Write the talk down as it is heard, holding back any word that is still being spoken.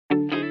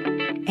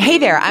Hey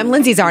there, I'm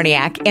Lindsay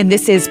Czarniak, and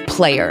this is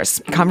Players,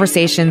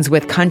 conversations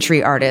with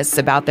country artists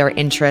about their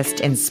interest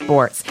in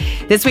sports.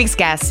 This week's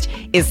guest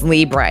is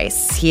Lee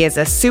Brice. He is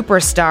a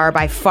superstar,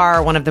 by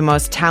far one of the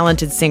most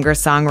talented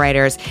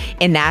singer-songwriters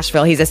in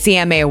Nashville. He's a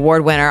CMA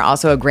Award winner,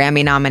 also a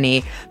Grammy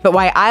nominee. But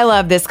why I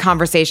love this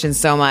conversation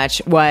so much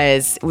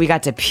was we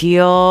got to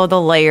peel the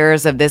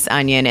layers of this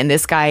onion, and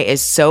this guy is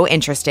so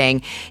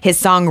interesting. His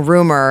song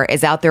Rumor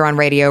is out there on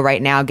radio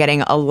right now,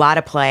 getting a lot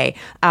of play.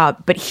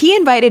 But he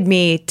invited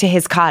me to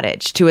his cottage,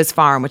 to his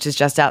farm, which is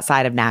just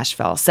outside of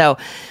Nashville. So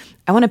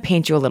I want to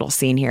paint you a little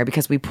scene here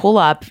because we pull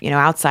up,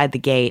 outside the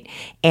gate,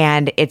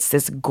 and it's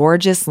this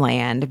gorgeous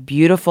land,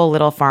 beautiful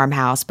little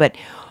farmhouse. But,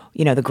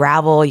 the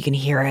gravel, you can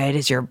hear it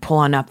as you're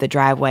pulling up the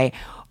driveway.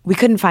 We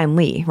couldn't find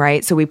Lee,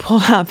 right? So we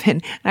pulled up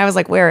and I was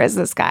like, where is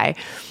this guy?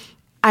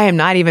 I am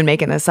not even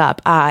making this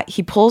up.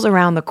 He pulls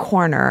around the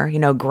corner,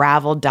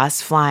 gravel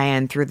dust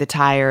flying through the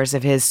tires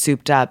of his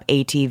souped up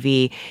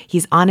ATV.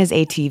 He's on his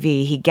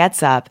ATV. He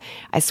gets up.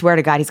 I swear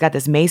to God, he's got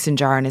this mason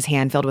jar in his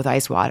hand filled with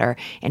ice water.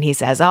 And he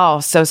says, oh,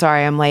 so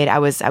sorry I'm late. I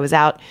was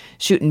out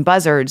shooting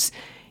buzzards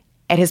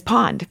at his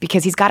pond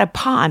because he's got a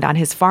pond on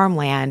his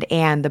farmland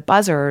and the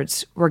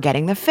buzzards were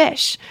getting the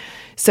fish.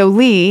 So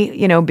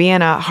Lee,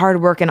 being a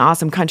hardworking,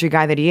 awesome country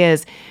guy that he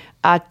is,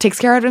 takes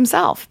care of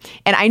himself.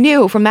 And I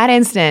knew from that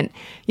instant,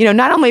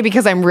 not only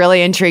because I'm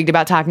really intrigued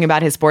about talking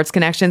about his sports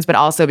connections, but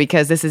also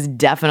because this is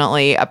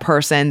definitely a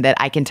person that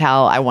I can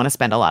tell I want to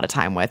spend a lot of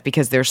time with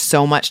because there's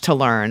so much to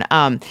learn.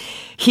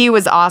 He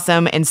was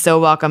awesome and so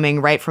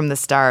welcoming right from the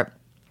start.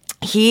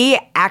 He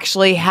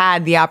actually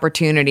had the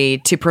opportunity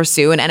to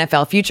pursue an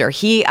NFL future.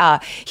 He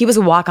was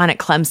a walk-on at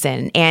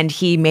Clemson, and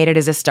he made it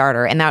as a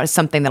starter, and that was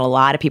something that a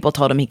lot of people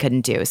told him he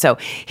couldn't do. So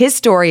his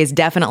story is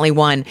definitely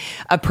one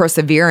of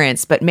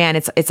perseverance, but man,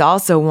 it's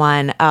also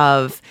one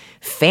of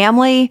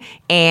family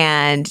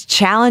and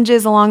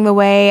challenges along the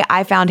way.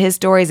 I found his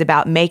stories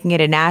about making it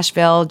in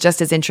Nashville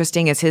just as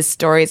interesting as his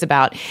stories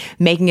about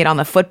making it on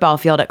the football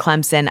field at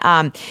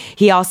Clemson.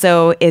 He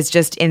also is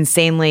just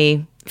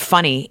insanely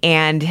funny,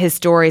 and his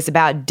stories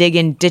about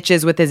digging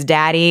ditches with his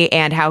daddy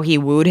and how he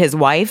wooed his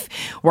wife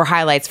were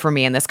highlights for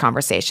me in this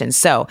conversation.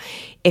 So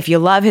if you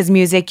love his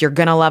music, you're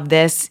going to love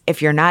this.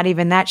 If you're not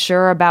even that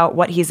sure about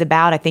what he's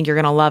about, I think you're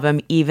going to love him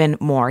even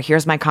more.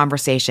 Here's my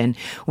conversation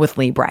with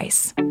Lee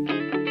Brice.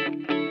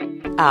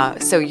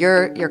 So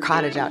your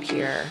cottage out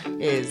here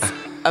is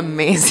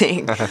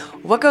amazing.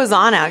 What goes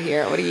on out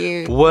here? What do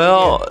you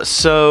do?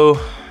 So,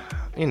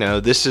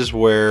 this is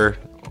where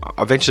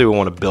eventually we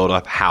want to build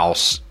a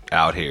house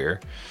out here,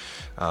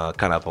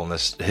 kind of up on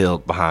this hill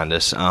behind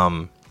us.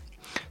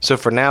 So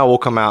for now, we'll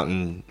come out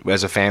and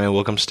as a family,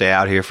 we'll come stay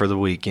out here for the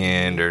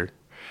weekend or,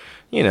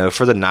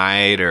 for the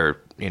night or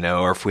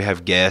if we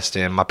have guests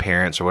and my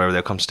parents or whatever,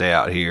 they'll come stay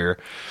out here.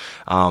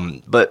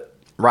 But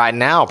right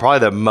now,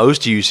 probably the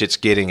most use it's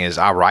getting is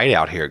I write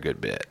out here a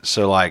good bit.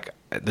 So like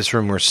this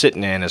room we're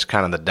sitting in is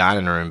kind of the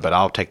dining room, but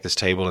I'll take this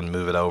table and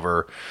move it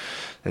over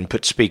and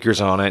put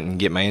speakers on it and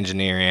get my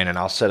engineer in, and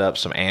I'll set up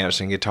some amps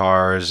and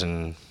guitars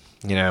and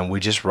we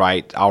just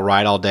write. I'll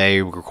write all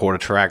day, record a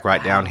track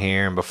right down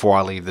here, and before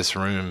I leave this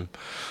room,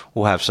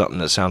 we'll have something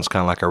that sounds kind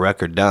of like a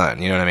record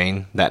done, you know what I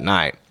mean, that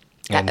night.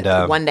 And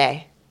one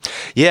day.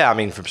 Yeah,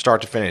 from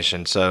start to finish.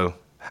 And so,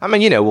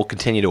 we'll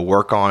continue to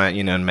work on it,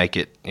 and make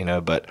it,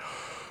 but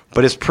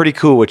it's pretty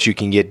cool what you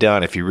can get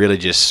done if you really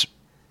just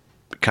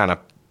kind of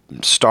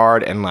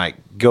start and,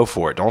 go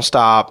for it. Don't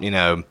stop,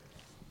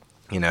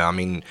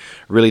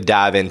 really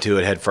dive into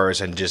it head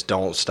first and just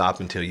don't stop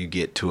until you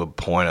get to a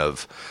point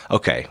of,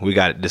 okay, we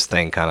got this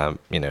thing kind of,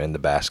 in the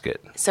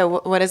basket. So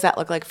what does that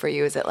look like for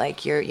you? Is it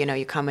like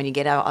you come and you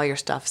get out all your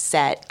stuff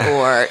set,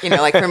 or,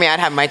 like for me, I'd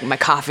have my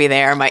coffee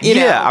there,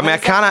 Yeah,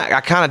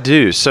 I kind of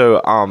do.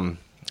 So,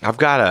 I've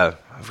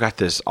got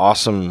this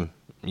awesome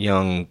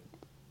young,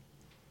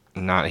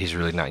 he's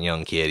really not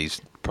young kid. He's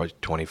probably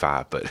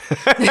 25, but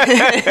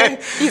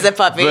he's a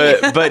puppy.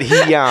 but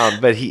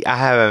I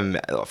have him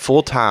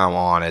full time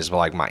on as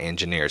like my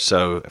engineer.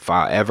 So if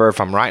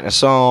I'm writing a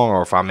song,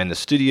 or if I'm in the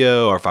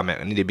studio, or if I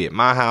need to be at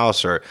my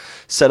house, or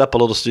set up a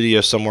little studio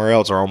somewhere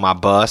else, or on my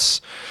bus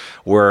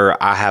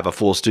where I have a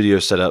full studio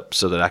set up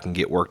so that I can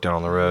get work done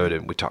on the road.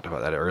 And we talked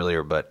about that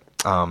earlier, but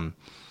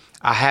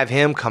I have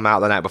him come out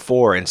the night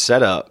before and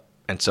set up.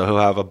 And so he'll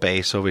have a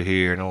bass over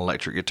here and an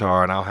electric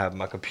guitar, and I'll have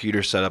my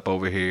computer set up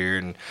over here,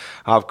 and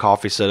I'll have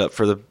coffee set up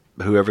for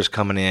whoever's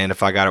coming in.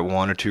 If I got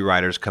one or two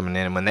writers coming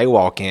in, and when they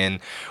walk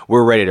in,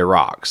 we're ready to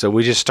rock. So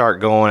we just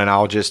start going, and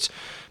I'll just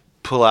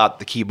pull out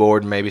the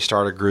keyboard and maybe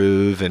start a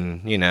groove,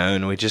 and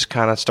and we just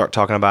kind of start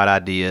talking about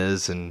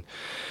ideas. And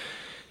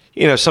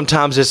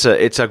sometimes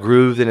it's a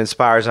groove that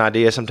inspires an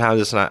idea.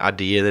 Sometimes it's an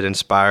idea that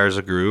inspires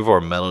a groove or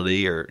a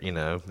melody, or you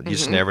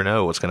just never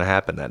know what's going to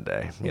happen that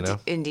day.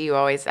 And do you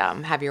always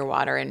have your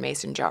water in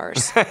mason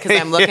jars? Because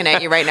I'm looking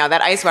at you right now.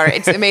 That ice water.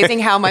 It's amazing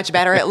how much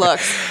better it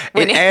looks.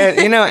 And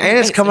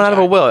it's coming out of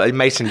a well.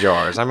 Mason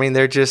jars.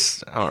 They're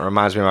just. It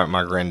reminds me of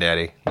my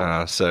granddaddy.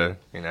 So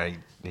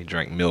he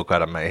drank milk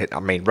out of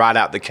right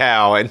out the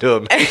cow into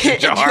a mason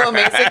jar. Into a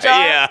mason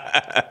jar.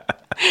 Yeah.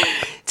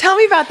 Tell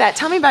me about that.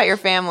 Tell me about your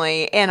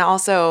family. And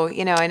also,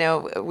 I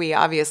know we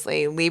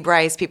obviously, Lee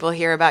Brice, people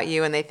hear about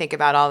you and they think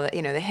about all the,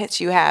 the hits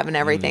you have and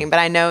everything. But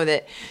I know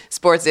that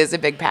sports is a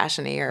big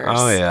passion of yours.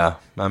 Oh, yeah.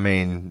 I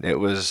mean, it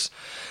was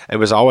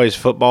always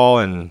football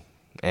and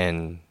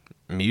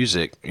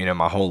music,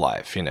 my whole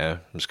life, it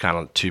was kind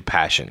of two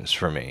passions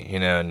for me,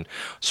 and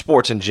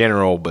sports in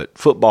general, but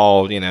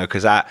football,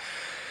 because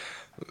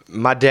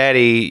my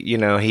daddy,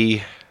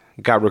 he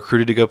got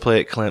recruited to go play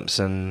at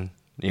Clemson,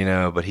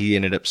 but he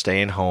ended up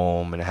staying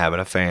home and having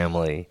a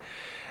family.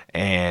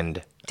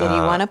 And did he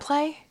want to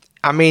play?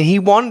 I mean, he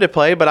wanted to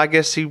play, but I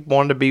guess he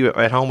wanted to be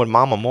at home with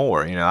Mama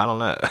more. I don't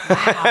know.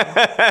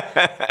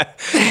 Wow.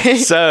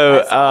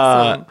 So,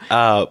 awesome.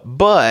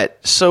 But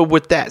so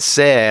with that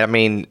said, I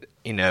mean,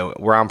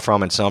 where I'm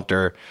from in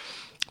Sumter,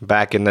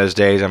 back in those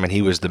days, I mean,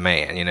 he was the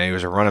man. He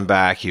was a running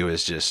back. He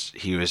was just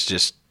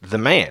the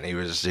man. He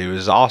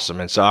was awesome.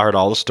 And so I heard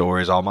all the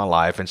stories all my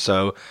life. And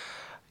so,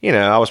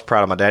 I was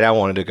proud of my daddy. I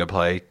wanted to go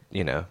play,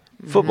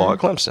 football at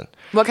Clemson.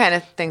 What kind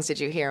of things did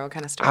you hear? What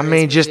kind of stories? I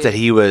mean, just that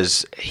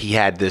he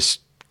had this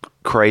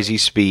crazy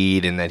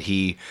speed, and that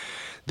he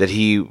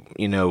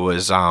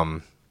was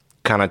kind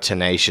of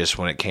tenacious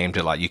when it came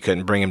to, like, you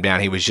couldn't bring him down.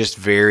 He was just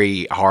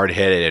very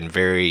hard-headed and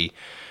very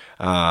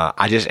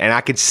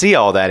I could see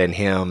all that in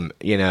him,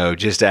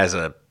 just as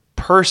a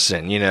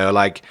person,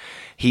 like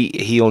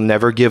he'll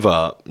never give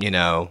up,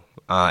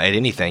 at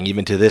anything,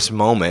 even to this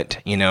moment.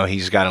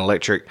 He's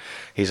got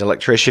he's an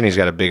electrician. He's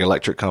got a big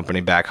electric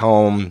company back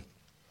home,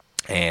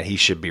 and he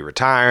should be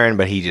retiring,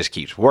 but he just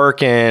keeps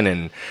working.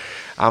 And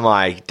I'm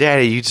like,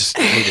 Daddy, you just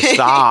need to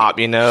stop,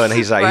 and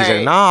he's like,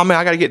 Right. no, man,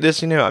 I got to get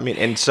this, I mean,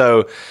 and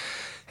so,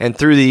 and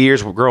through the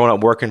years growing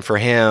up working for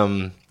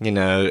him,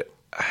 when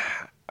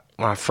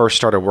I first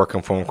started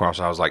working for him, of course,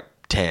 I was like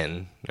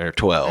 10 or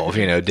 12,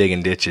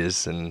 digging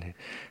ditches, and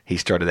he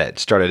started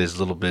his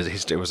little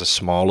business. It was a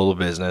small little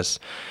business,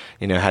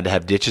 had to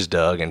have ditches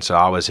dug, and so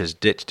I was his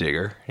ditch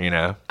digger,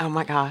 Oh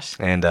my gosh.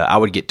 And I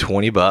would get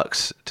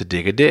 $20 to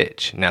dig a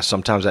ditch. Now,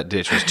 sometimes that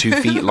ditch was 2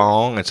 feet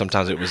long, and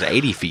sometimes it was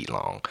 80 feet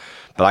long,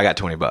 but I got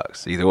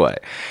 $20 either way.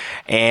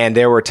 And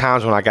there were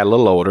times when I got a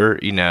little older,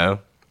 and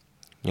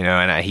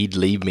he'd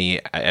leave me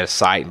at a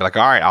site and be like,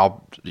 all right,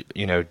 I'll,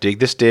 dig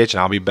this ditch and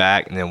I'll be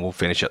back, and then we'll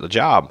finish up the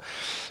job.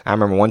 I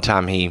remember one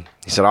time he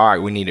said, all right,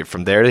 we need it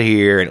from there to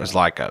here. And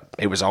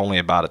it was only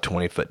about a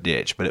 20-foot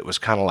ditch, but it was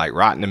kind of like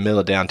right in the middle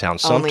of downtown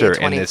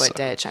Sumter. Only a 20-foot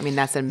ditch. I mean,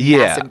 that's a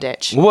massive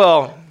ditch.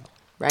 Well,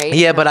 right?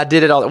 Yeah, but I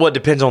did it all. Well, it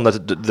depends on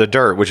the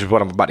dirt, which is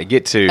what I'm about to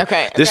get to.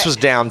 Okay. This was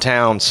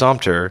downtown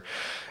Sumter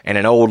in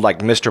an old, like,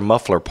 Mr.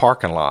 Muffler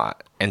parking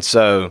lot. And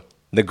so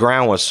the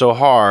ground was so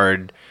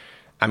hard,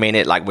 I mean,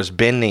 it like was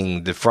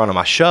bending the front of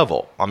my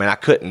shovel. I mean, I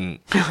couldn't,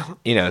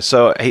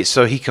 so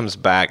he comes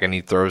back and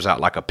he throws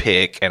out like a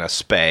pick and a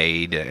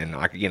spade, and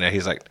like,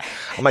 he's like,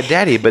 I'm like,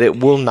 Daddy, but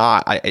it will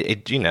not,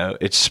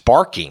 it's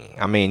sparking.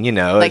 I mean,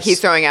 like he's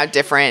throwing out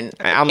different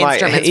instruments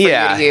for you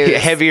to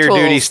use. Heavier tools.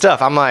 duty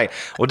stuff. I'm like,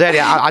 well,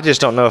 Daddy, I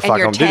just don't know if And I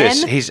you're can do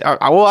this. 10? He's,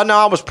 well, no,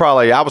 I was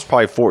probably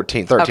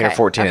 13 or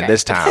 14 at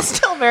this time.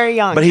 Still very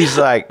young. But he's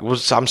like, well,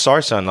 I'm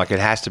sorry, son, like, it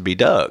has to be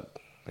dug.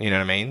 You know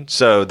what I mean?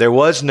 So there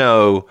was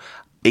no,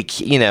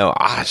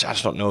 I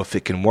just don't know if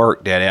it can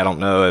work, Daddy. I don't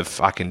know if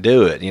I can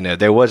do it.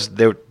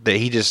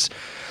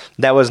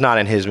 That was not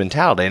in his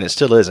mentality, and it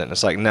still isn't.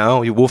 It's like, no,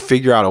 we'll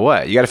figure out a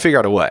way. You got to figure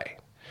out a way.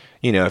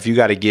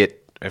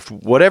 If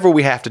whatever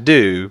we have to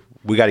do,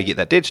 we got to get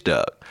that ditch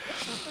dug.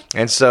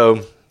 And so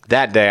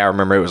that day, I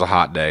remember it was a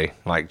hot day,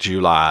 like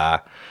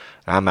July.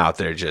 I'm out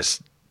there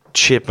just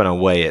chipping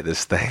away at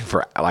this thing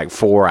for like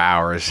 4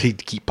 hours.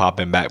 He'd keep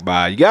popping back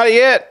by. You got it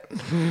yet?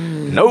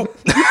 Nope.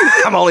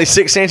 I'm only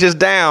 6 inches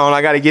down.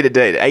 I got to get it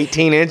to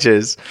 18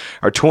 inches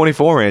or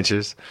 24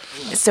 inches.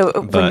 So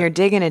when you're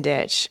digging a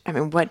ditch, I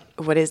mean,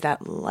 what is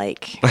that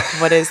like?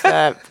 What is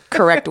the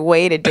correct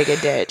way to dig a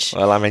ditch?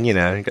 Well, I mean, you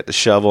got the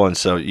shovel, and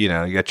so you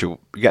got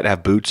to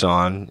have boots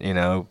on,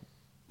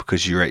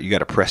 because you got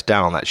to press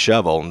down on that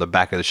shovel, on the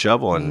back of the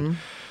shovel, and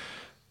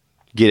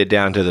get it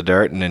down to the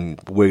dirt, and then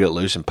wiggle it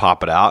loose and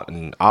pop it out.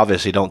 And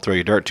obviously don't throw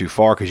your dirt too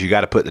far, because you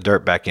got to put the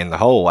dirt back in the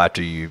hole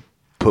after you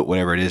put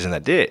whatever it is in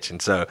that ditch.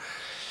 And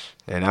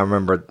I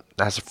remember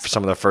that's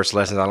some of the first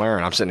lessons I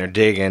learned. I'm sitting there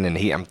digging, and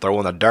I'm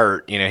throwing the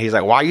dirt. He's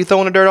like, why are you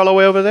throwing the dirt all the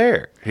way over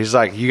there? He's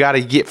like, you got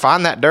to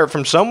find that dirt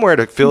from somewhere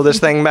to fill this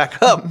thing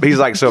back up. He's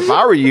like, so if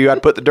I were you,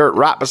 I'd put the dirt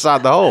right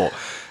beside the hole.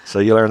 So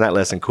you learn that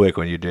lesson quick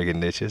when you're digging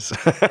ditches.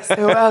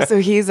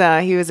 So he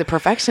was a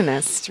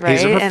perfectionist, right?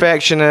 He's a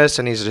perfectionist,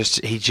 and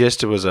he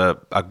just was a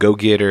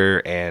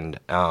go-getter and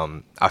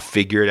a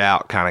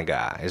figure-it-out kind of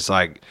guy. It's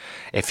like,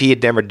 if he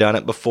had never done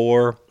it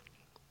before,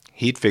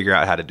 he'd figure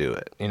out how to do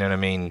it. You know what I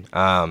mean?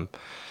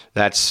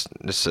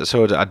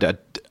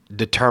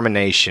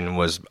 Determination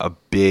was a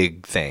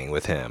big thing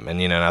with him, and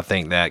and I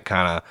think that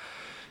kind of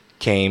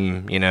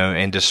came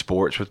into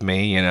sports with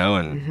me.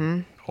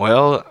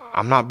 Well,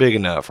 I'm not big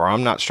enough, or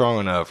I'm not strong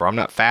enough, or I'm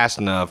not fast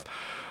enough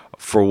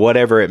for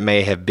whatever it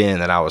may have been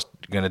that I was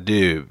going to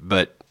do.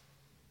 But,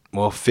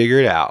 well, figure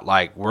it out.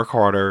 Like, work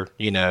harder,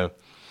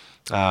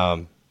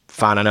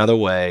 find another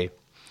way.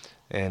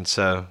 And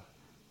so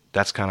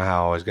that's kind of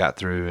how I always got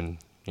through and,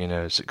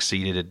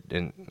 succeeded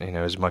in,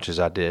 as much as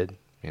I did,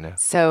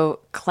 So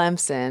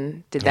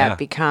Clemson, did that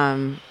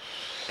become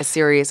a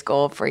serious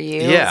goal for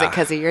you? Yeah. Was it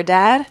because of your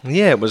dad?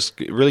 Yeah, it was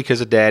really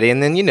because of Daddy.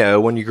 And then,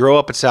 when you grow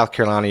up in South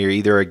Carolina, you're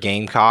either a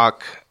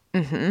Gamecock, or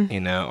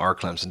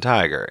Clemson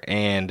Tiger.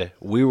 And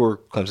we were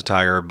Clemson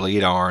Tiger,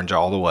 bleed orange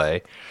all the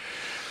way.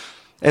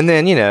 And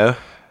then,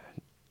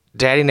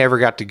 Daddy never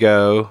got to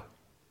go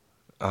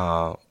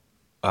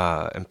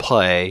and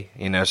play,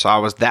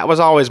 so that was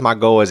always my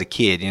goal as a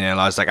kid.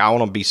 I was like, I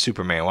want to be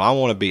Superman. Well, I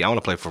want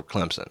to play for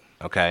Clemson.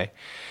 Okay.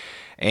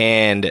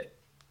 And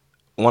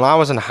when I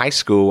was in high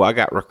school, I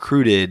got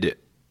recruited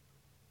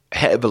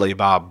heavily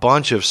by a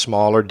bunch of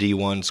smaller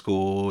D1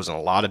 schools and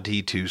a lot of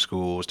D2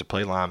 schools to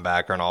play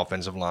linebacker and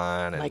offensive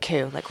line. And, like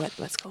who? Like what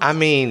school? I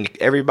mean,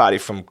 everybody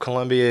from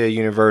Columbia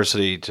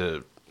University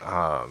to,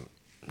 a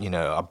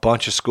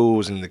bunch of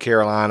schools in the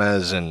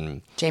Carolinas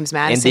and James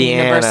Madison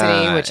Indiana,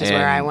 University, which is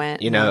where I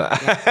went. No.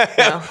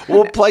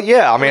 Well,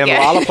 I mean, a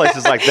lot of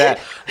places like that.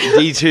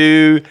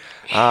 D2,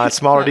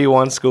 smaller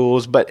D1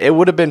 schools, but it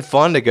would have been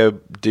fun to go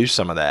do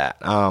some of that.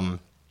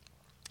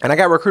 And I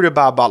got recruited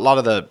by a lot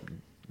of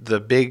the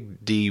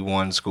big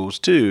D1 schools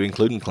too,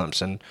 including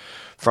Clemson,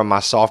 from my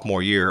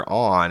sophomore year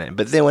on.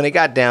 But then when it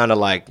got down to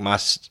like my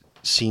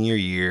senior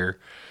year,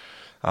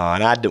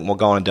 and I'd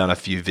gone and done a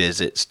few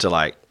visits to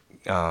like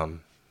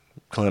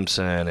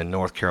Clemson and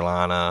North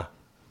Carolina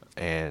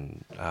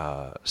and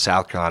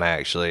South Carolina,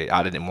 actually.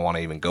 I didn't want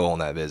to even go on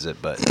that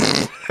visit, but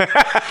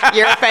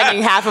you're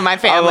offending half of my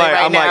family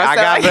right now.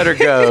 I better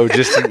go.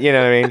 Just you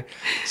know what I mean.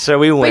 So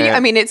we went. But, I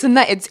mean, it's a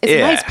nice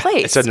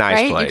place. It's a nice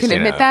right? place. You can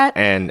admit that.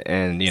 And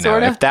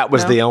Sorta? if that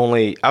was the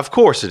only, of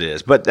course it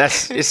is. But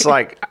it's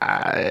like,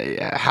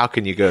 how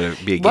can you go to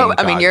be a Gamecock? Well,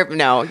 I mean,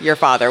 your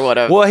father would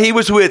have. Well, he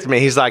was with me.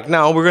 He's like,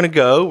 no, we're gonna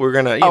go. We're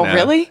gonna.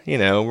 Really?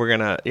 We're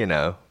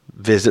gonna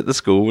visit the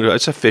school.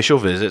 It's an official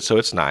visit, so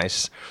it's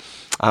nice.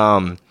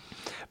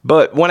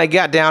 But when I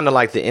got down to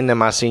like the end of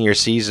my senior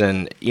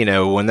season,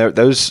 when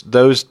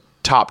those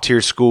top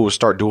tier schools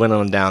start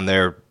dwindling down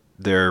their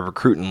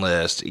recruiting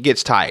list, it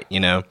gets tight,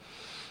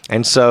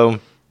 And so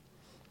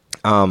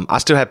I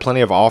still had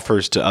plenty of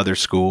offers to other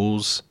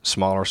schools,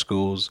 smaller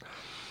schools.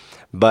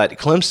 But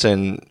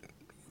Clemson,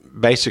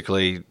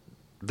 basically,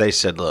 they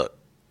said, look,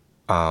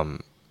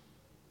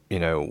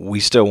 we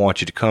still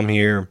want you to come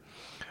here.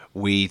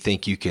 We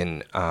think you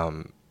can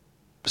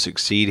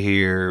succeed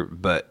here,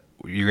 but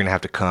you're going to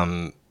have to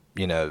come,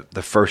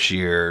 the first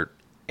year.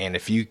 And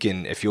if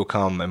you'll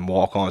come and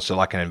walk on, so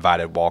like an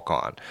invited walk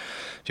on,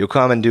 if you'll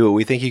come and do what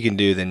we think you can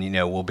do, then,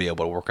 we'll be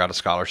able to work out a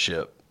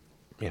scholarship,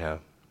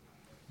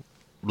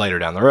 later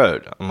down the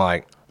road. I'm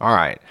like, all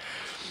right.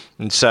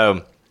 And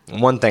so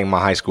one thing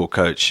my high school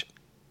coach,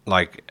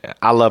 like,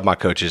 I love my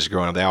coaches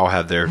growing up. They all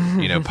have their,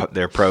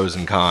 their pros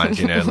and cons,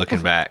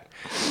 looking back.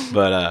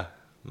 But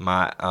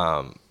my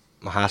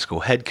high school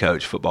head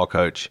coach, football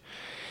coach,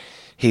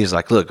 he's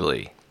like, look,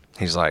 Lee,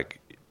 he's like,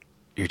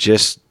 you're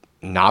just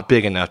not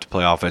big enough to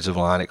play offensive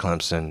line at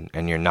Clemson,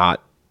 and you're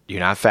not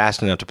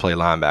fast enough to play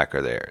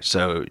linebacker there.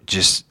 So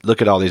just look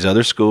at all these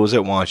other schools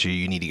that want you.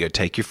 You need to go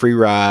take your free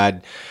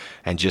ride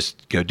and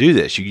just go do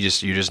this.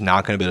 You're just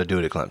not going to be able to do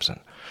it at Clemson.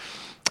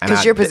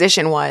 Because your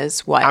position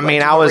was what?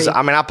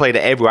 I played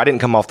everywhere. I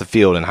didn't come off the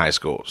field in high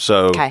school.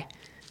 So okay.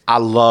 I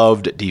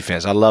loved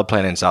defense. I loved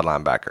playing inside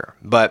linebacker.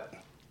 But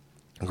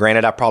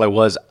granted, I probably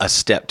was a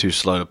step too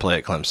slow to play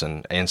at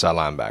Clemson inside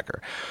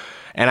linebacker.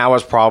 And I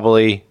was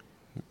probably,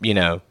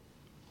 an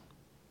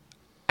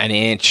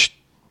inch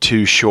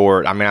too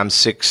short. I mean, I'm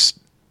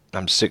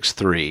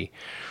 6'3".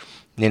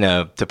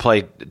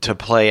 To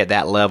play at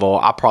that level,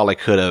 I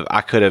could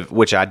have,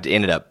 which I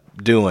ended up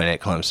doing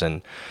at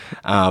Clemson.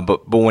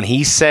 But when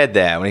he said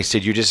that, when he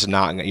said you're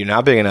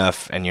not big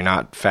enough and you're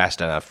not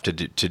fast enough to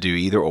do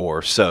either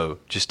or, so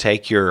just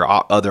take your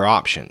other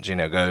options.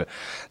 Go.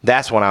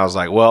 That's when I was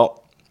like, well,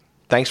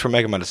 thanks for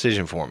making my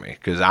decision for me,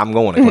 because I'm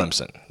going to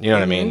Clemson. You know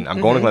what I mean? I'm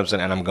going to Clemson,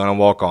 and I'm going to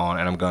walk on,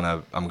 and I'm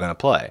gonna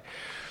play.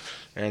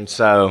 And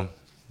so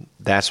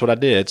that's what I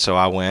did. So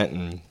I went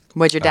and.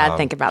 What'd your dad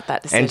think about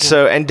that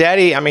decision? And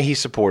Daddy, I mean, he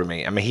supported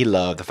me. I mean, he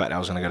loved the fact that I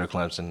was going to go to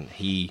Clemson.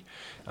 He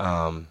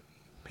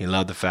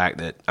loved the fact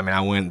that, I mean,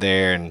 I went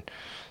there and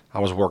I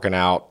was working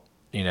out,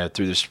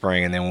 through the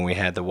spring. And then when we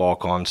had the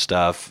walk-on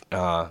stuff,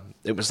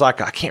 it was like,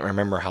 I can't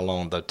remember how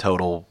long the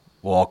total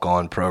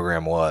walk-on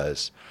program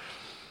was,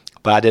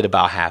 but I did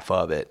about half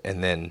of it.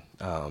 And then,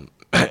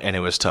 and it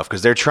was tough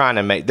because they're trying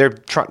to make,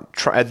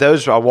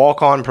 a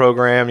walk-on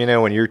program,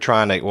 when you're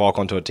trying to walk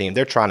onto a team,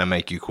 they're trying to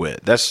make you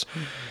quit.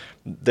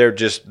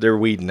 They're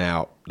weeding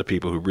out the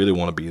people who really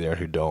want to be there and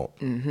who don't.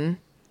 Mm-hmm.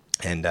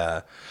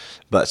 And,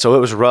 but so it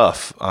was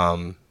rough.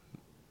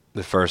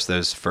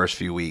 Those first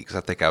few weeks,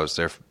 I think I was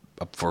there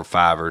for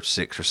 5 or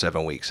 6 or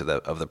 7 weeks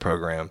of the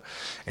program.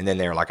 And then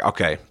they were like,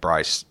 okay,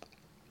 Bryce,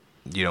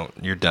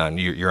 you're done.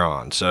 You're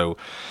on.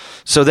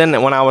 So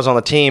then when I was on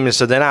the team,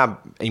 so then I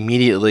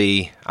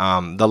immediately,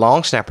 the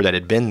long snapper that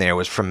had been there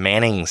was from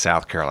Manning,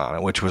 South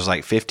Carolina, which was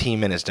like 15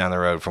 minutes down the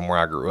road from where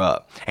I grew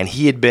up. And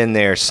he had been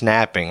there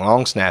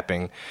long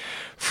snapping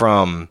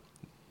from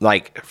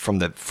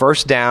the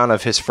first down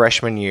of his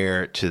freshman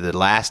year to the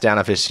last down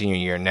of his senior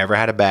year, never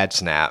had a bad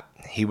snap.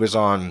 He was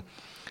on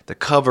the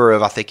cover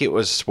of, I think it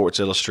was Sports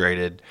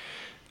Illustrated.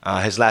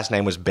 His last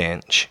name was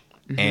Bench.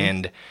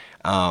 And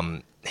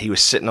he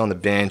was sitting on the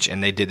bench,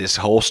 and they did this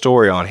whole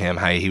story on him,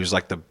 how he was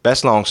like the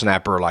best long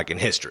snapper like in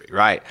history,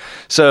 right?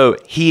 So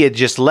he had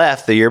just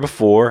left the year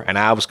before, and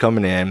I was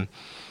coming in.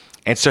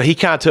 And so he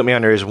kind of took me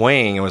under his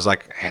wing and was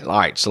like, hey, all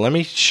right, so let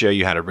me show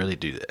you how to really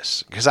do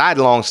this. Because I had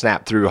long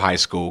snapped through high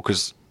school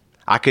because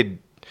I could,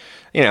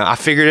 I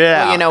figured it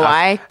out. You know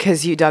why?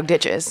 Because you dug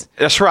ditches.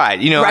 That's right.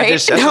 Right?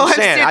 That's what I'm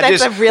saying.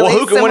 That's a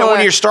really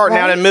when you're starting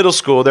out in middle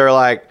school, they're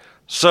like,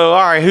 so,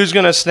 all right, who's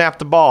going to snap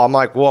the ball? I'm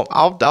like, well,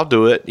 I'll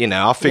do it.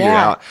 I'll figure it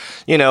out.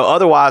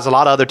 Otherwise, a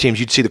lot of other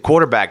teams, you'd see the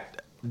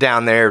quarterback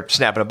down there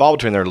snapping a ball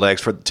between their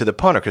legs to the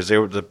punter because they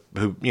were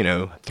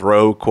who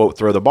throw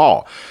the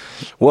ball.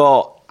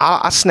 Well,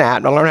 I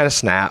snapped. I learned how to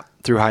snap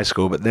through high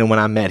school. But then when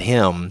I met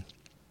him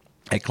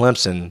at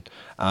Clemson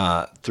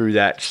through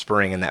that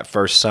spring and that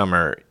first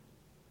summer,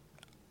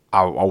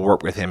 I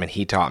worked with him and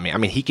he taught me. I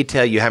mean, he could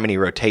tell you how many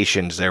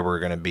rotations there were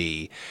going to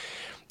be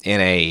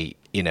in a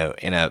 –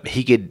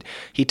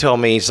 he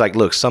told me, he's like,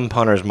 look, some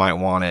punters might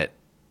want it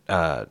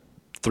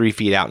 3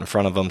 feet out in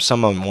front of them.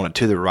 Some of them want it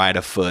to the right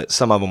a foot.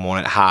 Some of them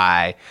want it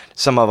high.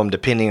 Some of them,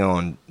 depending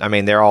on,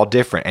 they're all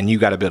different, and you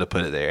got to be able to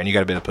put it there, and you got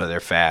to be able to put it there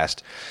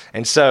fast.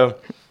 And so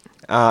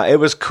it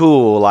was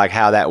cool, like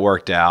how that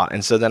worked out.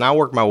 And so then I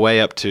worked my way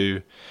up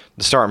to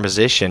the starting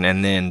position,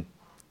 and then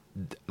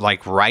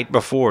like right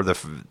before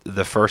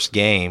the first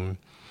game,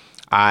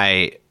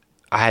 I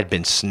had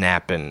been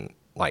snapping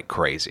like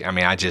crazy.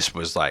 I just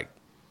was like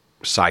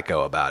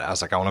psycho about it. I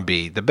was like, I want to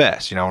be the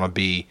best. I want to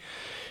be,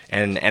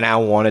 and I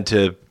wanted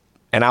to,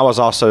 and I was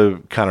also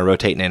kind of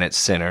rotating in at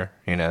center.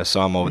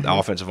 So I'm an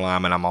offensive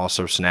lineman. I'm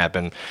also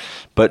snapping,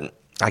 but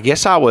I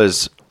guess I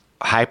was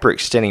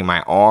hyperextending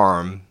my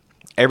arm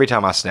every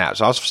time I snapped.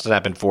 So I was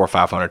snapping 400 or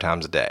 500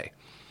 times a day.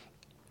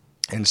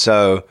 And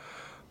so,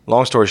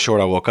 long story short,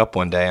 I woke up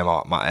one day and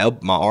my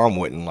arm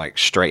wouldn't like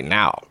straighten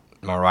out.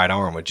 My right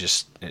arm was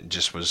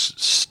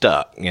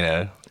stuck,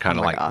 kind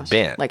of like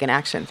bent. Like an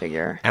action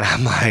figure. And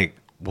I'm like,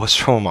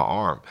 what's wrong with my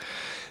arm?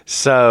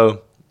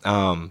 So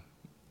I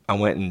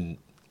went and,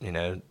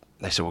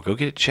 they said, well, go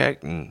get it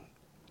checked. And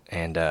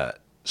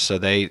so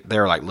they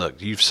were like,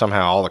 look, you've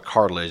somehow all the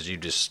cartilage, you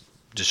just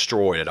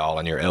destroyed it all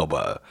in your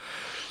elbow.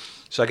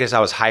 So I guess I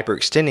was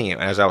hyperextending it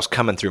as I was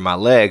coming through my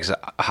legs,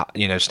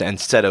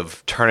 instead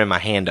of turning my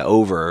hand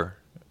over,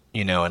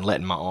 and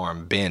letting my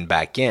arm bend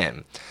back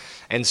in.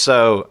 And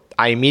so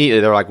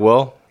they were like,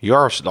 well, you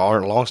are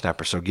a long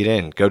snapper, so get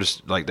in.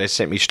 They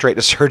sent me straight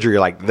to surgery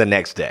like the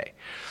next day.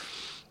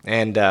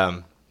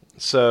 And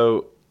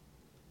so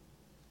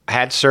I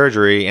had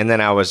surgery, and then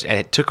and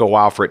it took a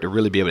while for it to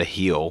really be able to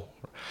heal.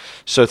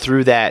 So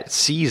through that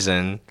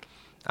season,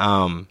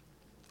 I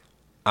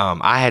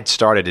had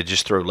started to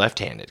just throw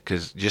left-handed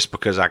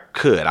because I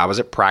could. I was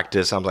at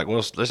practice. I was like,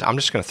 well, I'm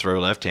just going to throw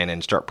left-handed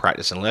and start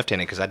practicing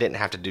left-handed because I didn't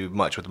have to do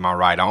much with my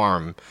right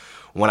arm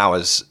when I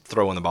was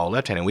throwing the ball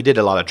left-handed. We did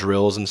a lot of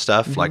drills and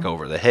stuff, like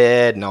over the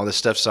head and all this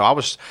stuff. So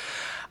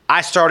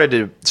I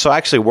started to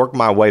actually work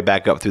my way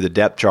back up through the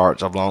depth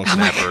charts of long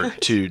snapper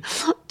to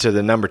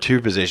the number 2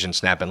 position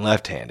snapping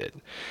left-handed.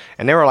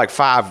 And there were like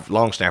 5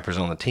 long snappers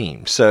on the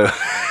team. So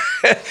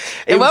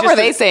and what were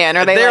they saying?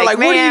 Are they're like,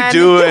 what are you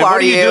doing? What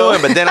are you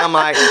doing? But then I'm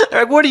like,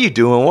 they're like, what are you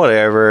doing?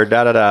 Whatever,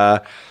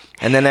 da-da-da.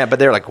 And then but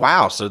they're like,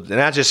 wow. So then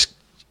I just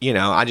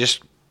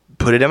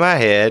put it in my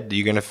head,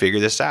 you're going to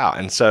figure this out.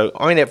 And so,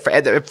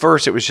 at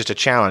first it was just a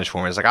challenge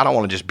for me. It's like, I don't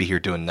want to just be here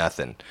doing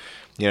nothing.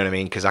 You know what I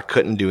mean? Because I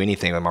couldn't do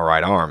anything with my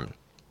right arm.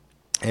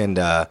 And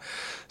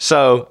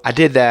so I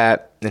did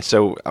that. And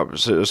so it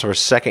was sort of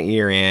second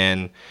year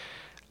in,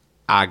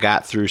 I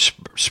got through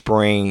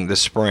the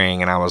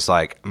spring, and I was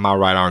like, my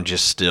right arm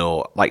just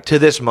still, like to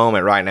this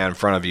moment right now in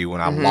front of you,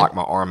 when I lock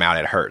my arm out,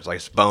 it hurts. Like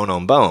it's bone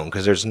on bone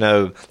because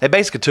they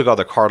basically took all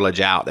the cartilage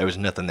out. There was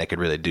nothing they could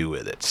really do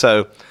with it.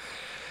 So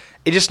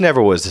it just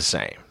never was the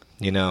same,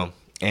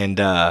 And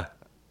I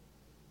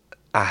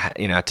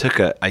took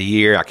a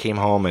year. I came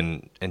home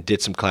and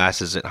did some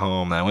classes at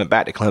home. And I went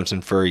back to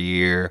Clemson for a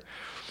year.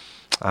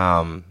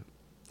 And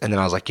then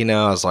I was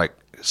like,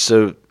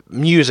 so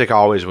music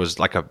always was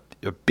like a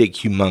big,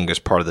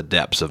 humongous part of the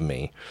depths of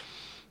me.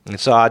 And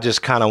so I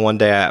just kind of one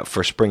day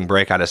for spring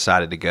break, I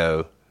decided to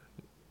go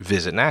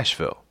visit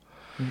Nashville.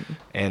 Mm-hmm.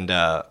 And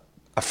a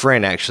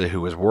friend actually who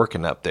was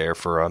working up there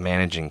for a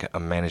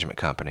management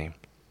company,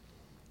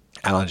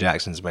 Alan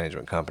Jackson's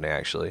management company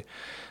actually,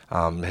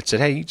 had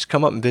said, hey, you just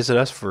come up and visit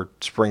us for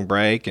spring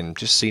break and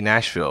just see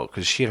Nashville,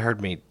 because she had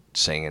heard me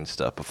singing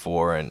stuff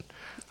before and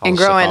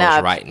growing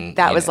up,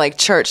 that was like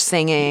church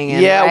singing.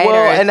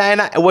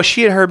 And well,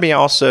 she had heard me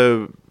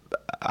also.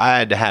 I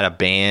had a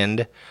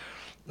band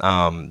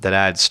that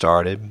I had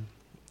started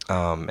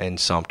in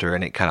Sumter,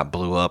 and it kind of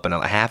blew up. And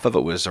half of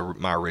it was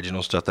my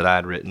original stuff that I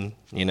had written,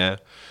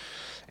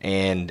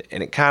 and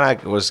it kind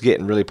of was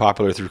getting really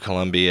popular through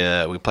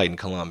Columbia. We played in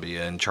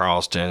Columbia and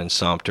Charleston and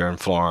Sumter and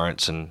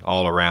Florence and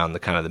all around the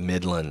kind of the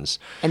Midlands.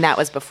 And that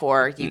was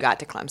before you got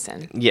to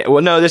Clemson. Yeah,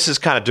 well, no, this is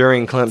kind of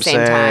during Clemson.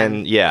 Same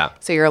time. Yeah.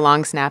 So you're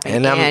long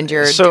snapping and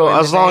you're so doing I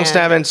was the long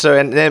band.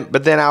 snapping.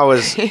 But then I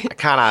was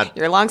kind of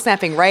You're long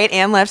snapping right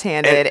and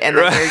left-handed, and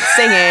then you're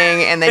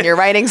singing, and then you're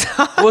writing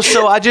songs. well.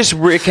 So I just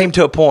it came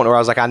to a point where I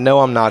was like, I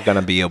know I'm not going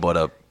to be able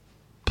to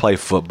play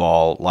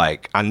football.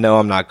 Like, I know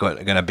I'm not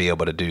going to be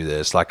able to do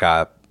this. Like,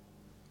 I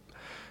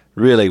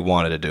really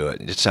wanted to do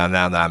it. Just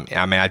now that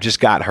I just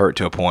got hurt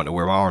to a point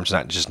where my arm's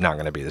not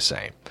going to be the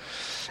same.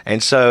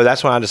 And so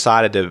that's when I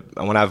decided to.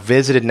 When I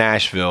visited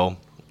Nashville,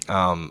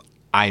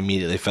 I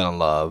immediately fell in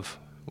love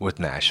with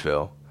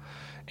Nashville,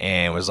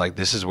 and was like,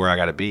 this is where I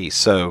got to be.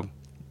 So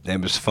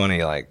it was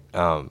funny. Like,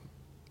 that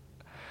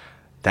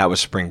was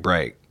spring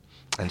break,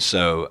 and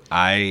so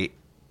I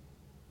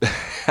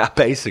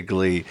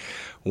basically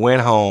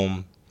went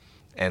home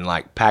and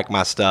like packed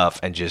my stuff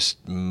and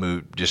just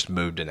moved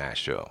to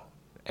Nashville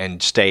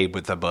and stayed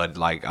with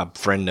a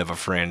friend of a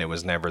friend. It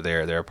was never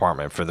their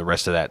apartment for the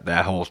rest of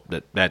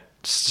that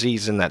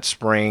season, that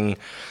spring,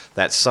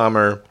 that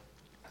summer.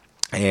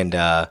 And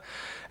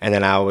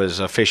then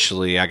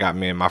I got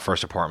me in my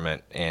first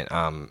apartment,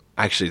 and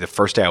actually the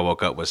first day I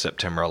woke up was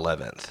September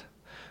 11th.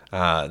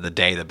 The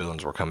day the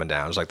buildings were coming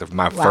down. It was like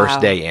my first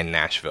day in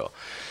Nashville.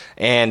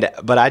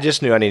 But I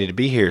just knew I needed to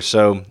be here.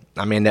 So,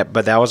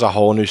 that was a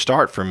whole new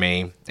start for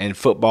me. And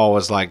football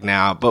was like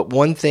now. But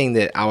one thing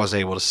that I was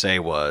able to say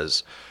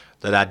was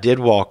that I did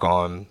walk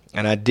on,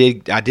 and I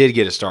did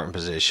get a starting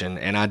position,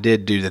 and I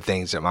did do the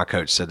things that my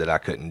coach said that I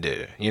couldn't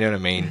do. You know what I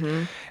mean?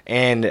 Mm-hmm.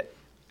 And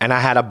I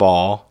had a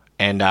ball,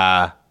 and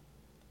I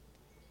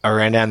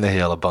ran down the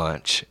hill a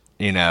bunch,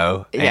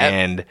 Yep.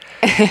 And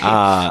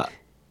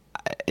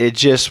it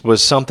just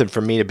was something for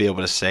me to be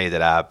able to say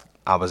that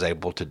I was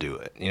able to do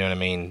it. You know what I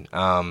mean?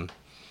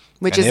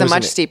 Which is a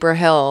much steeper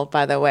hill,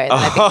 by the way, than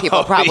I think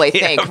people probably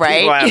think,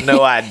 right? People have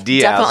no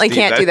idea. Definitely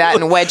can't do that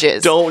in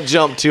wedges. Don't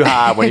jump too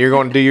high when you're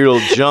going to do your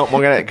little jump.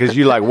 Because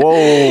you're like,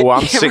 whoa,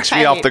 I'm 6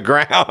 feet off the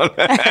ground.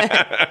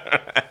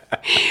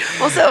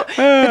 Well, but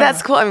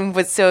that's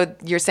cool. So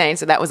you're saying,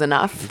 so that was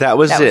enough? That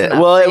was it.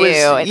 Well, it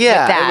was,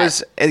 yeah. It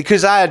was,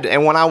 because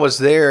and when I was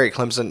there at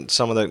Clemson,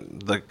 some of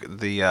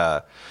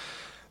the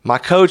my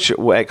coach at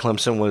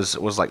Clemson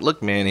was like,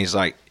 look, man, he's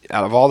like,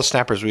 out of all the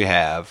snappers we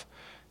have,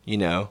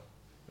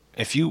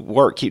 if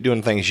you keep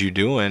doing things you're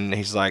doing,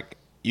 he's like,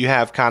 you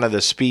have kind of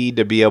the speed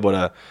to be able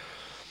to,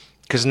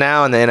 because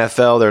now in the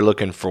NFL, they're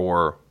looking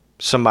for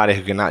somebody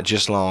who can not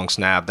just long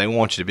snap. They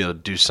want you to be able to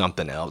do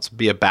something else,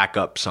 be a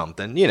backup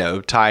something,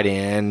 tight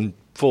end,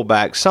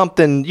 fullback,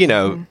 something,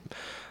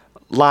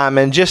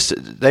 lineman. Just,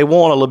 they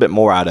want a little bit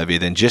more out of you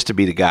than just to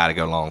be the guy to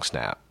go long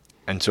snap.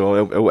 And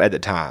so at the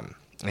time,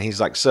 and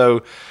he's like,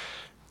 so,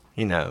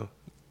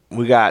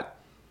 we got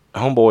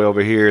homeboy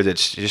over here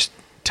that's just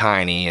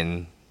tiny,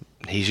 and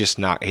he's just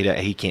not,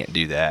 he can't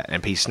do that,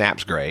 and he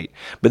snaps great.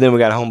 But then we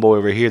got a homeboy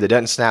over here that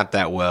doesn't snap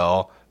that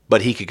well,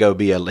 but he could go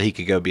be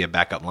a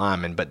backup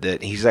lineman. But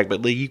he's like,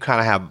 but Lee, you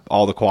kind of have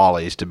all the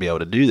qualities to be able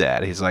to do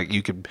that. He's like,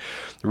 you could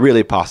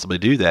really possibly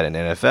do that in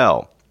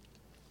NFL.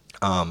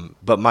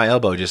 But my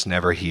elbow just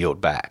never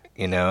healed back,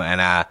 and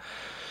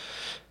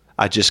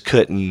I just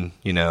couldn't,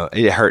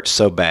 it hurts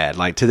so bad.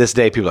 Like, to this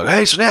day, people are like,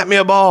 hey, snap me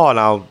a ball.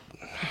 And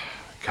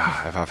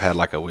God, if I've had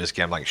like a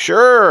whiskey, I'm like,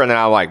 sure. And then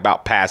I'll like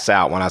about pass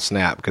out when I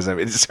snap because it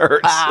just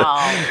hurts.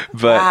 Wow.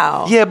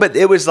 But yeah, but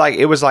it was like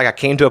I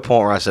came to a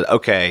point where I said,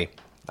 okay,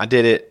 I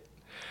did it.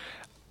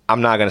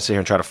 I'm not going to sit here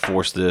and try to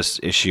force this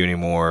issue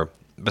anymore.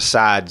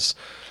 Besides,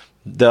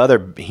 the other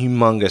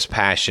humongous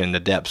passion, the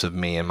depths of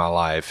me in my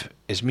life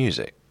is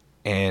music.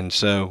 And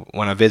so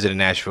when I visited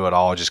Nashville, it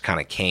all just kind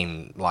of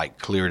came like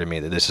clear to me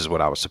that this is what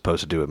I was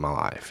supposed to do with my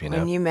life.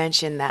 When you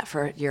mentioned that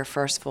for your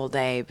first full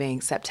day being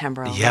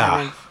September 11th,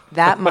 yeah.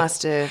 That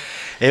must have.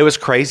 It was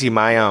crazy.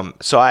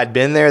 So I had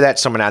been there that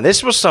summer. Now,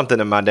 this was something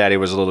that my daddy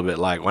was a little bit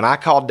like. When I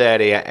called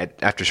Daddy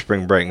after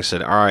spring break and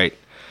said, all right,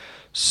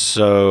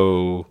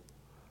 so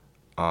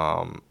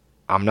I'm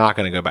not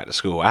going to go back to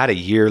school. I had a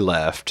year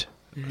left,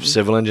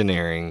 civil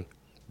engineering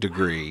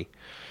degree.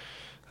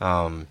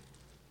 I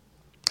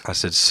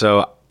said,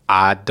 so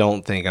I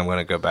don't think I'm going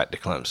to go back to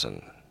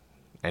Clemson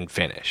and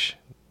finish.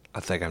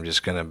 I think I'm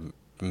just going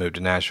to move to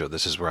Nashville.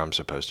 This is where I'm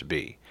supposed to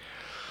be.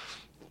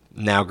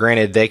 Now,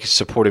 granted, they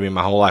supported me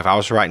my whole life. I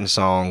was writing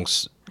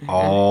songs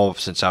all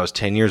since I was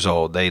 10 years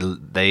old. They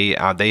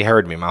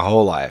heard me my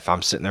whole life.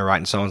 I'm sitting there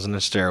writing songs in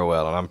the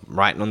stairwell, and I'm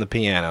writing on the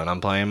piano, and I'm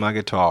playing my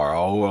guitar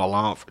all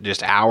along,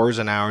 just hours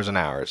and hours and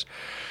hours.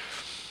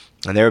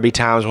 And there would be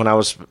times when I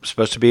was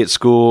supposed to be at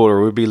school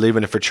or we'd be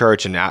leaving for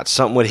church, and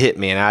something would hit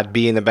me, and I'd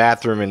be in the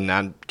bathroom,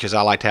 and because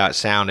I liked how it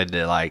sounded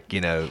to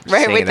sing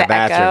in the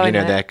bathroom,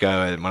 the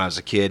echo when I was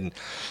a kid. And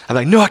I'm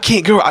like, no, I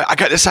can't go. I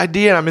got this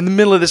idea, and I'm in the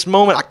middle of this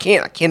moment. I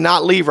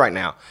cannot leave right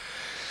now.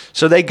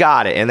 So they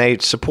got it, and they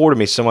supported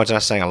me so much. I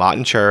sang a lot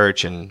in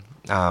church, and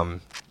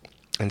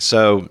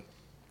so.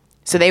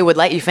 So they would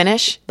let you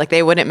finish? Like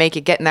they wouldn't make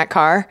you get in that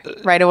car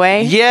right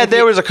away? Yeah,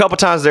 there was a couple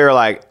times they were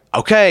like,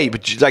 okay,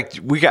 but like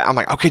I'm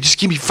like, okay, just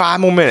give me 5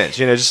 more minutes,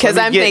 just because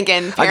I'm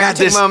thinking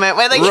parenting moment.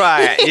 Where like,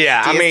 right?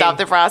 Yeah, do you stop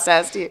the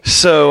process?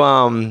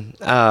 So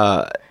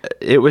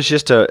it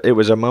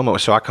was a moment.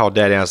 So I called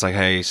Daddy. And I was like,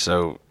 hey,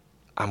 so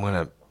I'm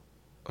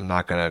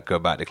not gonna go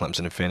back to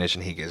Clemson and finish.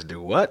 And he goes,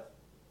 do what?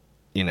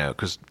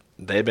 Because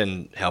they've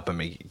been helping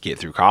me get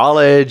through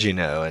college, and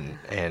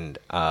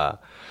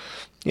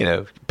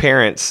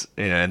parents,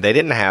 and they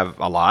didn't have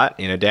a lot.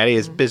 Daddy,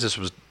 his business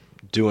was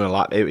doing a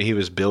lot. He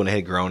was building,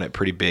 had grown it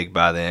pretty big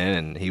by then,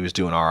 and he was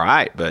doing all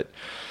right. But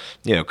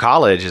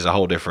college is a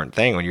whole different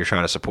thing when you're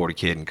trying to support a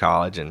kid in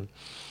college, and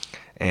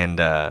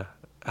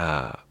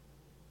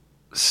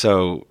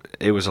so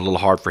it was a little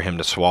hard for him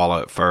to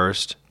swallow at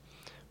first,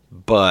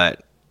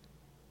 but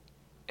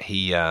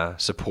he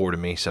supported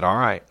me. He said, all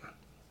right.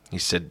 He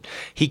said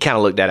he kind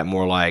of looked at it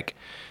more like,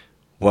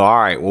 well, all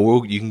right,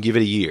 well, you can give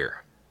it a year.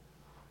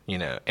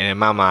 And in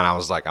my mind, I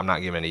was like, I'm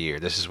not giving it a year.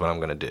 This is what I'm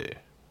going to do,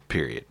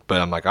 period.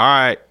 But I'm like, all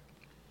right,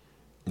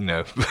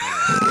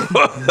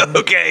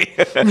 okay,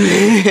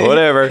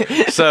 whatever.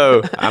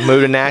 So I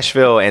moved to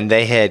Nashville, and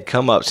they had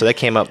come up. So they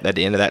came up at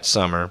the end of that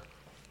summer,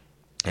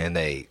 and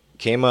they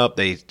came up.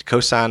 They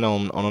co-signed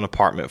on an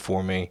apartment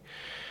for me,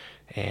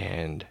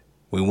 and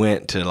we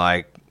went to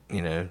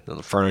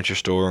the furniture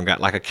store and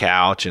got like a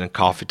couch and a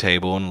coffee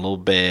table and a little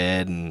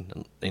bed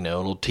and a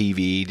little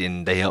TV,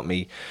 and they helped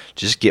me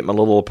just get my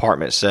little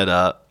apartment set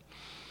up.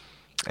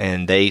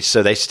 And they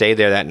stayed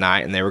there that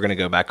night, and they were going to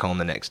go back home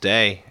the next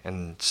day.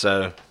 And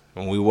so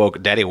when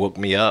Daddy woke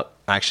me up.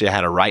 Actually, I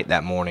had a write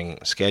that morning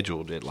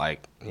scheduled at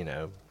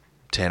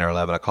 10 or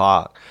 11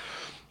 o'clock.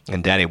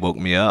 And Daddy woke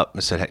me up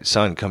and said, hey,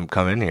 son,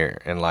 come in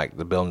here. And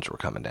the buildings were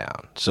coming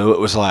down. So it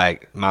was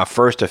my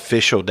first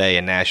official day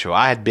in Nashville.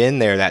 I had been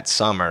there that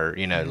summer,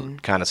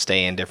 kind of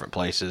stay in different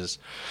places.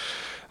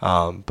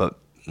 But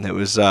it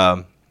was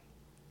a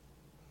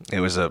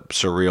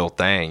surreal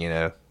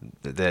thing,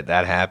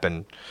 that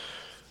happened.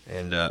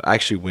 And I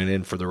actually went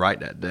in for the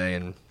write that day.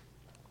 And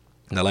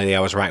the lady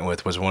I was writing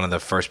with was one of the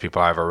first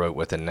people I ever wrote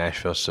with in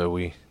Nashville. So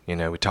we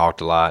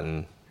talked a lot,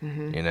 and,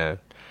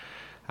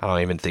 I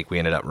don't even think we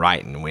ended up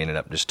writing. We ended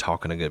up just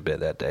talking a good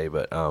bit that day,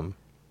 but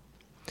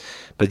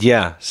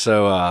yeah.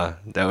 So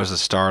that was the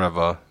start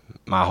of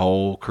my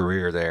whole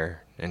career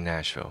there in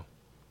Nashville.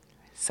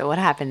 So what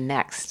happened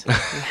next?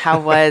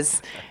 How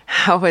was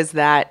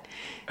that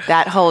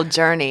whole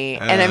journey?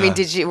 And I mean,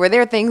 were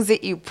there things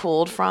that you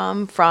pulled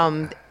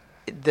from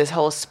this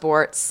whole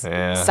sports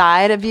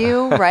side of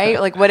you,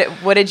 right? Like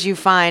what did you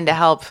find to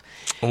help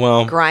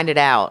grind it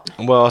out?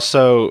 Well,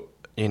 so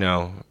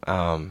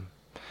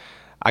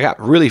I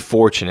got really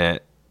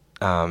fortunate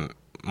when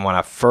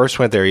I first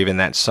went there, even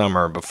that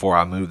summer before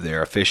I moved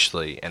there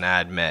officially, and I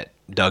had met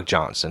Doug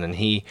Johnson. And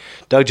he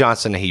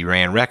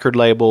ran record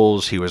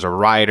labels. He was a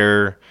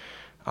writer,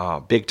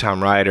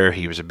 big-time writer.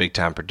 He was a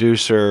big-time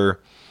producer.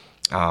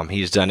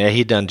 He'd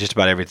done just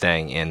about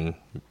everything in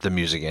the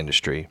music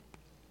industry.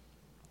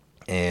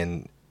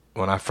 And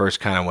when I first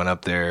kind of went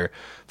up there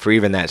for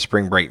even that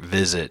spring break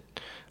visit,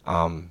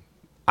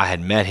 I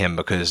had met him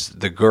because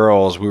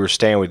we were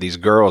staying with these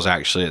girls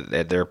actually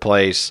at their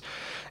place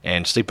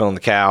and sleeping on the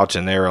couch,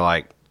 and they were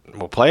like,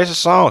 well, play us a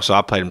song. So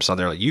I played them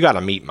something. They're like, you got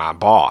to meet my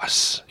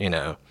boss,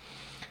 And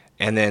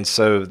then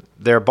so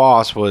their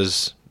boss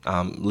was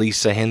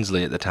Lisa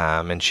Hensley at the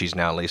time, and she's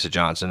now Lisa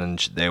Johnson,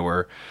 and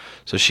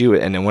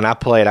and then when I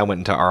played, I went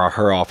into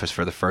her office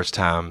for the first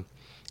time,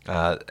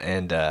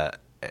 and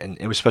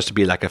it was supposed to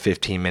be like a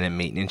 15-minute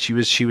meeting, and she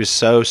was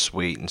so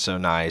sweet and so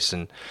nice,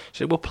 and she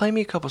said, well, play me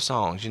a couple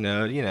songs,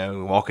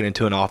 walking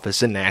into an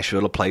office in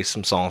Nashville to play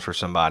some songs for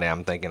somebody.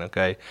 I'm thinking,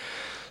 okay.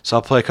 So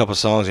I'll play a couple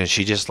songs, and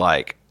she just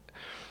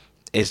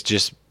it's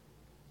just,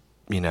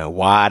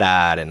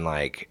 wide-eyed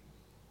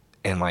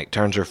and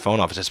turns her phone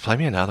off and says, play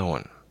me another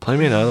one.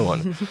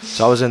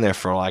 So I was in there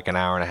for an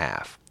hour and a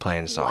half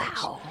playing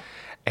songs. Wow.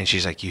 And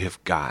she's like, you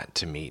have got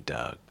to meet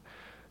Doug.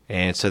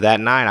 And so that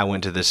night I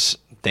went to this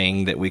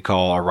thing that we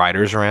call a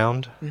writer's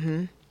round.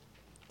 Mm-hmm.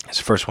 It's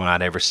the first one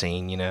I'd ever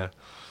seen,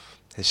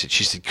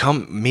 She said,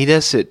 come meet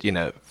us at,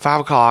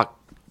 5 o'clock,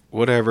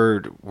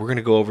 whatever. We're going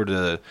to go over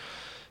to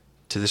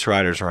this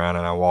writer's round.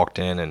 And I walked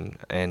in,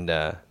 and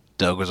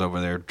Doug was over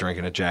there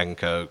drinking a Jack and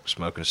Coke,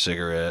 smoking a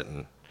cigarette.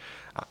 And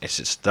it's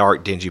this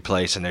dark, dingy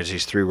place, and there's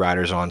these 3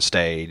 writers on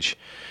stage.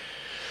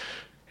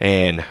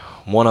 And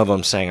one of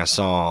them sang a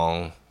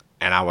song,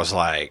 and I was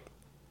like,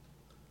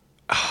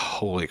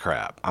 holy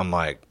crap.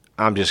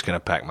 I'm just going to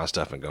pack my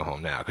stuff and go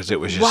home now, because it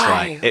was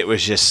just it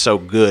was just so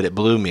good. It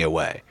blew me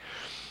away.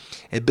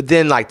 But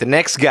then the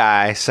next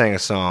guy sang a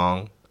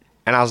song,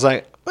 and I was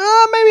like,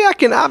 well, maybe I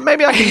can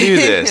do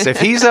this. If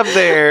he's up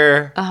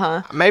there,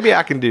 maybe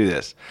I can do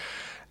this.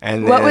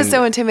 And what was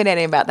so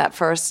intimidating about that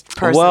first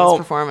person's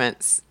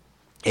performance?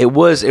 It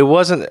was a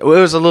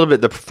little bit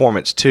the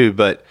performance too,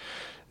 but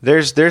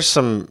there's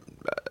some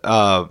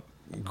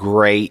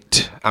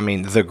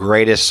the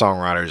greatest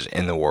songwriters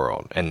in the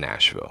world in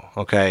Nashville.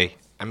 Okay.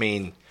 I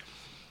mean,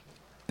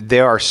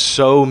 there are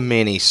so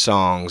many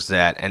songs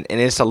and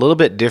it's a little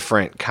bit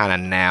different kind of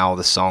now,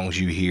 the songs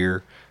you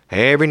hear.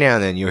 Every now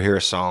and then you'll hear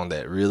a song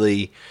that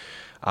really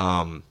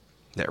kind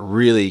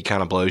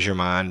of blows your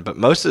mind. But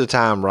most of the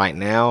time right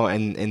now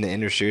in the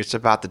industry, it's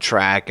about the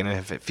track and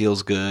if it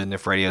feels good and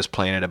if radio's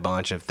playing it a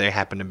bunch, if they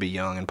happen to be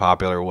young and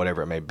popular or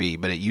whatever it may be.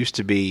 But it used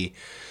to be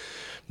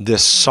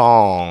this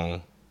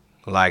song,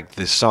 like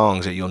the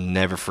songs that you'll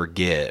never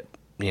forget,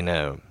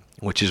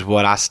 which is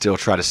what I still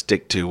try to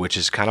stick to, which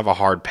is kind of a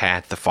hard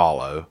path to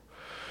follow.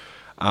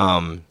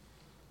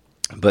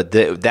 But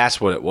that's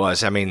what it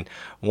was. I mean,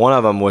 one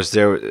of them was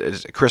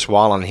Chris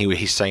Wallen.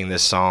 He sang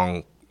this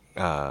song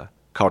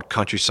called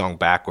 "Country Song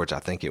Backwards," I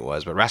think it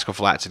was. But Rascal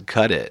Flatts had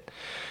cut it,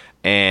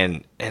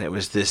 and it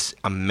was this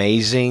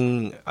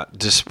amazing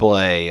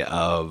display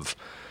of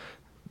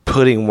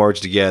putting words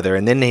together.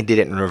 And then they did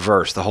it in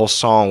reverse. The whole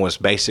song was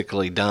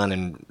basically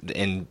done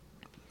in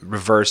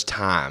reverse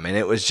time, and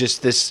it was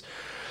just this.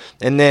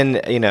 And then,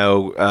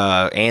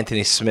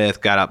 Anthony Smith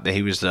got up there.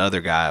 He was the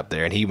other guy up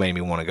there, and he made me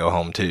want to go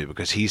home, too,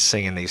 because he's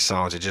singing these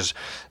songs. It just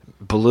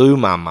blew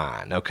my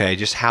mind, okay,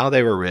 just how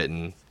they were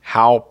written,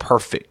 how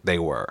perfect they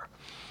were,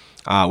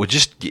 with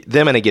just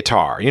them and a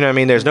guitar. You know what I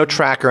mean? There's no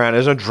track around.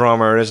 There's no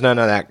drummer. There's none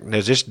of that.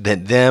 There's just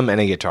them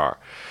and a guitar.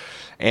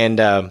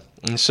 And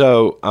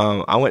so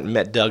I went and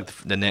met Doug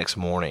the next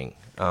morning.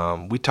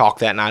 We talked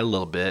that night a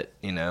little bit,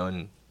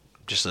 and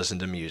just listened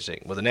to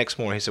music. Well, the next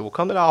morning, he said, well,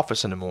 come to the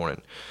office in the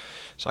morning.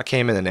 So I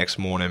came in the next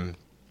morning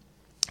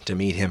to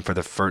meet him for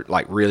the first,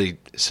 really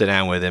sit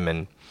down with him,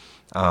 and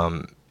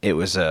it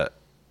was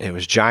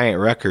Giant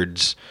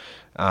Records,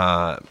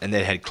 and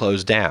they had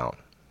closed down,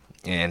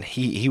 and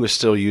he was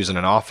still using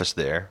an office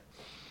there.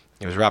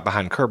 It was right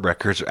behind Curb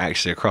Records,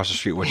 actually across the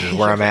street, which is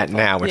where I'm at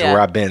now, which is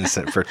where I've been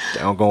for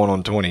going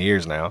on 20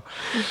 years now.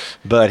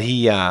 But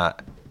he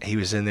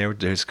was in there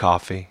with his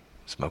coffee,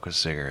 smoking a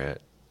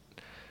cigarette.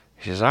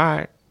 He says, "All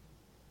right."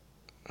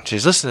 She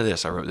says, "Listen to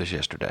this. I wrote this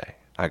yesterday."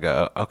 I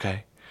go,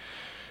 "Okay."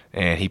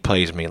 And he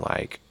plays me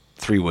like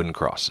 3 wooden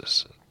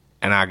crosses.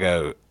 And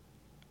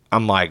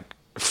I'm like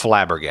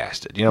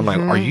flabbergasted. I'm like,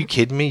 "Are you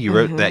kidding me? You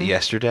wrote that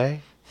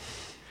yesterday?"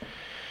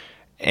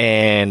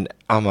 And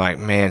I'm like,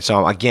 man,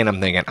 so again,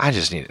 I'm thinking,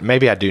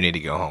 maybe I do need to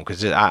go home.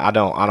 Cause I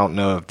don't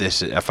know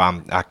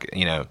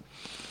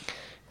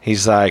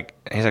he's like,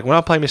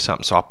 well, play me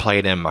something. So I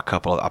played him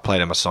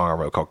a song I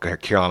wrote called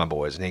Carolina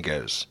Boys. And he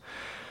goes,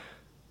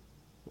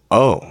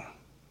 "Oh,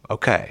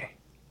 okay."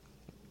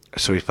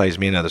 So he plays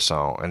me another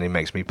song, and he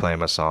makes me play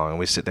him a song, and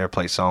we sit there and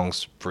play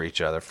songs for each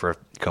other for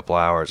a couple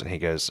hours, and he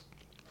goes,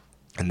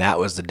 and that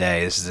was the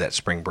day, this is at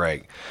spring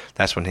break,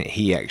 that's when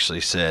he actually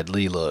said,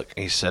 "Lee, look,"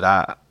 he said,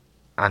 I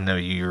know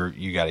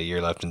you got a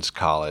year left in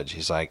college.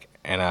 He's like,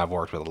 and I've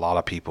worked with a lot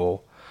of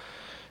people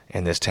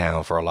in this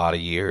town for a lot of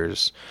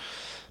years.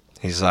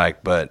 He's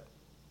like, but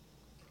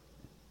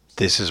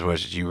this is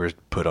what you were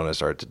put on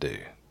this earth to do.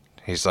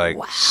 He's like,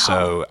 wow.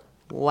 So.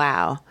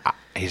 Wow.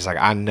 He's like,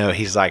 I know.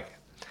 He's like,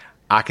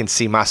 I can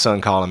see my son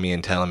calling me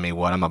and telling me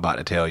what I'm about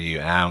to tell you,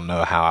 and I don't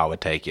know how I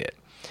would take it.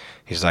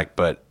 He's like,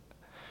 but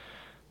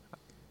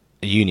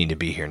you need to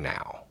be here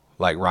now,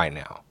 like right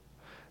now.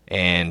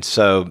 And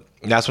so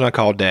that's when I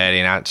called Daddy,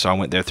 and so I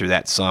went there through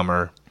that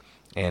summer,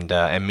 and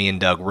me and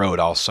Doug wrote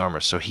all summer.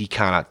 So he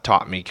kind of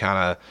taught me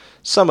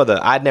some of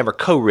I'd never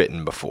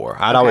co-written before.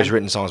 I'd always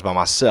written songs by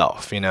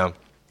myself,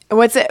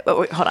 What's it?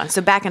 Wait, hold on.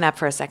 So backing up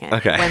for a second.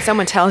 Okay. When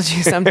someone tells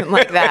you something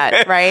like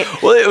that, right?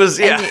 Well, it was,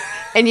 yeah.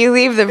 And you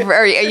leave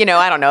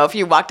I don't know if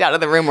you walked out of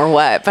the room or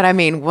what, but I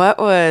mean, what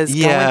was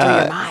going through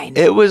your mind?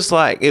 It was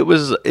it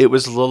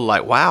was a little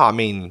like, wow, I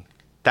mean,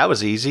 that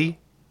was easy.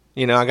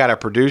 I got a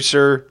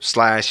producer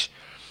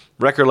 /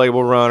 record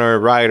label runner,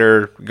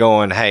 writer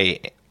going,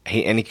 hey,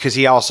 because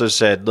he also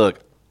said, look,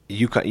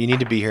 you need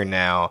to be here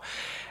now,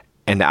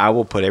 and I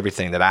will put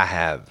everything that I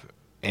have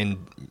in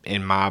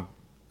my,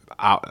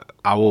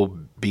 I will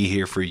be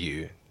here for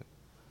you,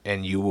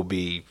 and you will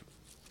be,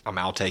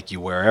 I'll take you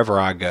wherever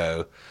I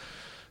go.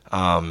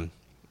 So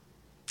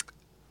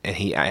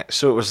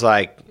it was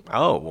like,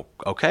 oh,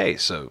 okay.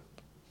 So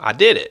I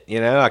did it,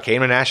 I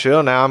came to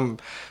Nashville. Now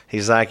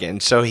he's like,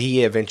 and so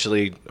he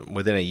eventually,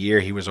 within a year,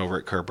 he was over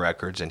at Curb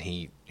Records, and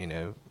he,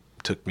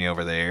 took me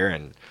over there.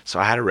 And so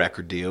I had a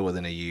record deal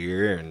within a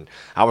year, and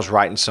I was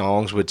writing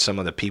songs with some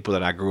of the people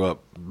that I grew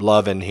up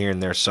loving,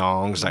 hearing their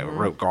songs. I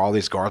wrote all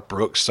these Garth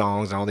Brooks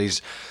songs and all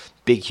these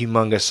big,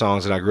 humongous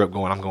songs that I grew up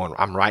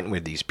I'm writing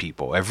with these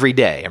people every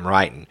day. I'm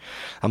writing,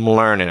 I'm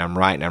learning, I'm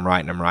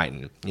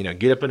writing.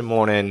 Get up in the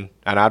morning,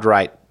 and I'd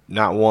write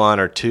not one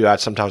or two.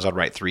 Sometimes I'd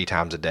write 3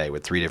 times a day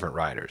with 3 different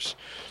writers.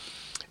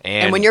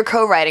 And when you're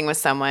co-writing with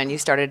someone, you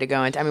started to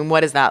go into,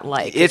 what is that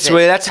like? That's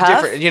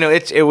tough?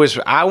 Different, it was,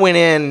 I went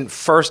in,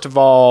 first of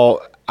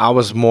all, I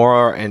was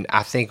more, and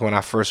I think when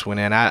I first went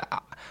in, I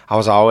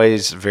was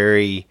always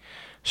very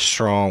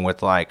strong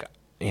with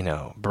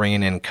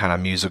bringing in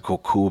kind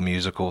of cool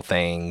musical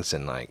things,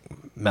 and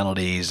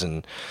melodies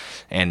and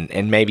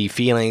maybe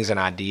feelings and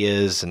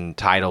ideas and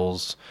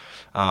titles.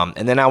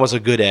 And then I was a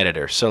good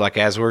editor. So like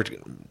as we're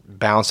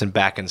bouncing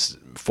back and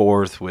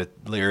forth with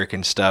lyric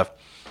and stuff,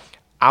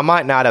 I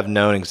might not have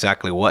known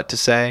exactly what to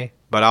say,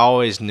 but I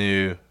always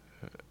knew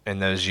in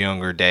those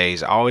younger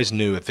days, I always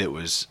knew if it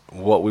was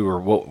what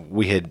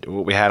we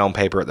had on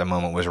paper at the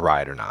moment was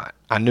right or not.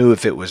 I knew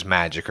if it was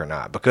magic or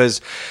not,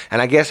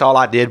 and I guess all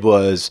I did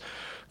was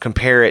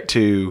compare it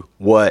to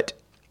what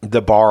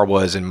the bar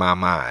was in my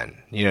mind.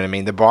 You know what I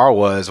mean? The bar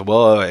was,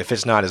 well, if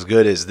it's not as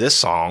good as this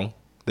song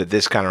that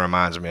this kind of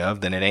reminds me of,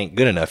 then it ain't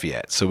good enough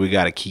yet. So we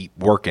got to keep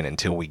working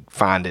until we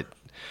find it.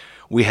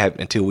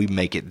 Until we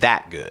make it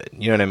that good.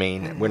 You know what I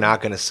mean? We're not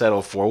going to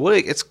settle for, well,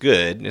 it's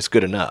good. It's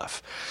good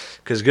enough.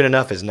 Because good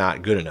enough is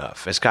not good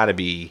enough. It's got to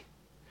be,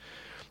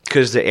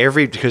 because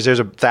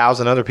there's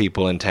 1,000 other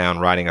people in town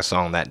writing a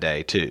song that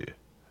day too.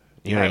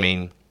 You know what I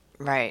mean?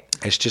 Right.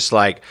 It's just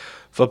like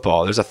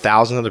football. There's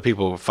 1,000 other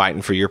people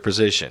fighting for your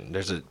position.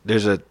 There's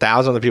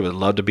 1,000 other people that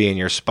love to be in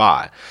your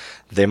spot.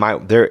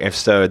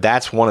 So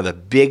that's one of the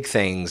big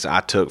things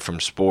I took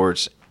from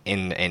sports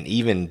and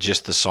even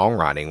just the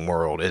songwriting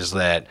world is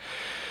that,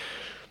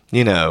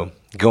 you know,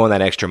 going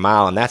that extra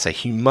mile. And that's a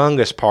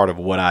humongous part of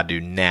what I do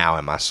now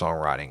in my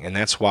songwriting. And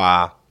that's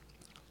why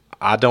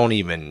I don't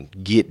even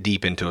get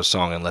deep into a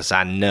song unless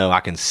I know I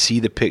can see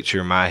the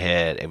picture in my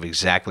head of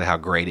exactly how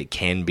great it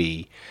can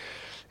be.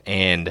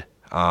 And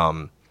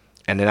then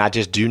I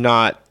just do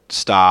not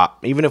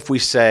stop. Even if we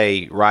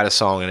say write a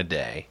song in a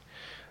day,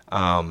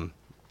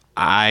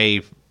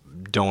 I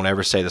don't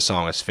ever say the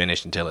song is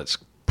finished until it's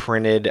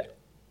printed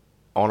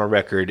on a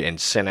record and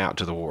sent out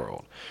to the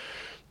world,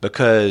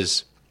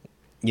 because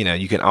you know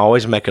you can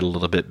always make it a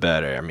little bit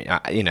better. I mean,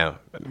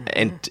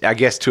 and I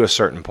guess to a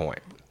certain point.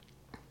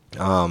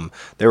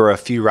 There were a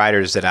few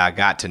writers that I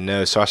got to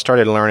know, so I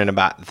started learning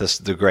about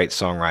the great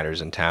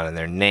songwriters in town and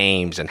their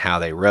names and how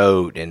they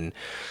wrote, and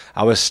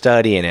I was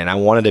studying and I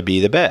wanted to be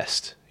the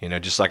best. You know,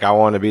 just like I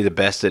wanted to be the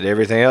best at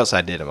everything else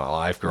I did in my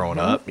life growing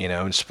up. You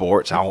know, in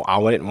sports, I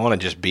didn't want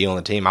to just be on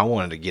the team. I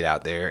wanted to get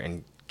out there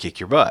and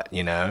kick your butt.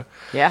 You know.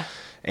 Yeah.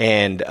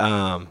 And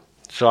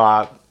so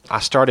I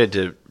started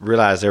to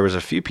realize there was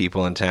a few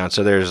people in town.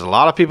 So there's a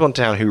lot of people in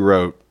town who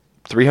wrote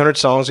 300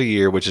 songs a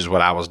year, which is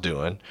what I was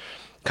doing.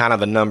 Kind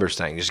of a numbers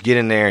thing. Just get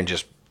in there and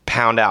just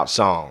pound out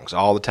songs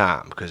all the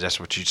time, because that's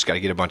what you just got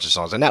to get a bunch of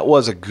songs. And that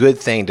was a good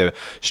thing to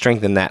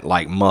strengthen that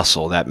like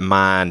muscle, that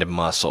mind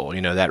muscle, you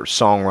know, that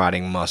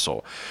songwriting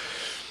muscle.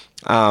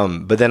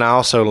 But then I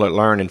also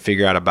learned and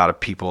figured out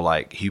about people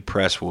like Hugh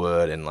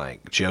Presswood and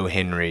like Joe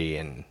Henry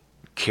and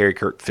Kerry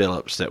Kirk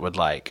Phillips that would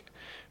like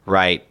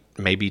write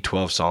maybe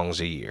 12 songs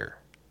a year.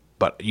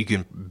 But you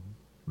can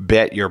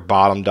bet your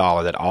bottom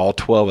dollar that all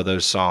 12 of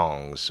those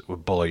songs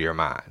would blow your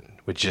mind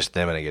with just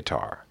them and a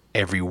guitar.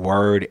 Every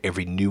word,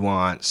 every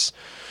nuance,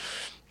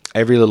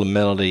 every little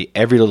melody,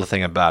 every little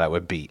thing about it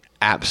would be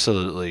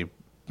absolutely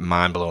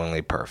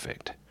mind-blowingly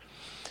perfect.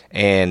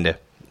 And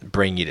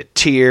bring you to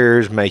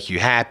tears, make you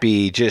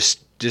happy,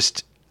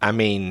 I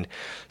mean,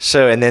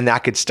 so, and then I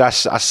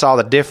saw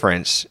the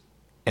difference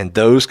in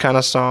those kind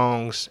of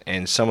songs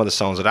and some of the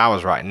songs that I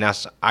was writing. Now,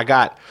 I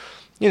got,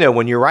 you know,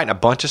 when you're writing a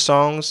bunch of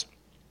songs,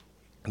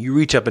 you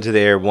reach up into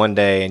there one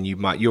day and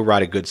you'll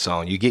write a good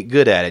song. You get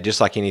good at it, just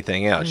like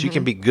anything else. Mm-hmm. You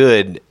can be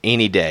good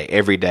any day,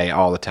 every day,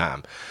 all the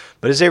time.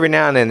 But it's every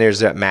now and then there's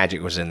that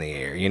magic was in the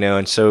air, you know.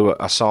 And so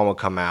a song will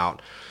come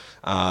out,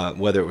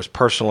 whether it was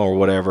personal or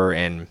whatever,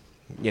 and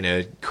you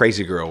know,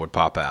 Crazy Girl would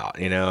pop out,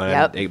 you know,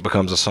 and it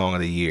becomes a song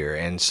of the year.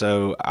 And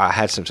so I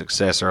had some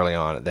success early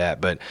on at that,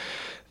 but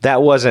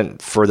that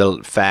wasn't for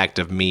the fact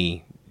of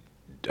me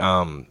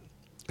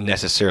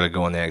necessarily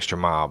going the extra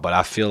mile. But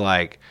I feel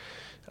like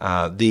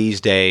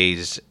these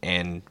days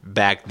and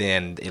back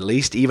then, at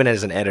least even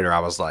as an editor, I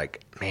was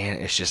like, man,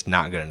 it's just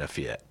not good enough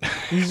yet.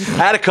 I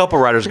had a couple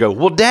writers go,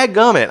 well,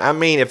 dadgummit. I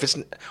mean, if it's,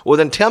 well,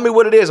 then tell me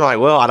what it is. I'm like,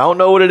 well, I don't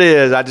know what it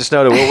is. I just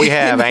know that what we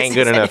have ain't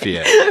good enough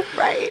yet.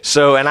 Right.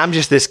 So, and I'm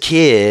just this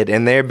kid,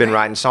 and they've been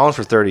writing songs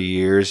for 30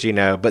 years, you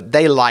know, but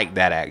they like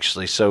that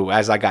actually. So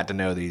as I got to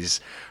know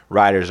these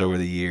writers over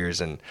the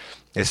years, and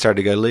they started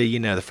to go, Lee, you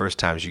know, the first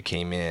times you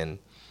came in,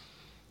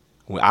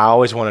 I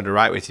always wanted to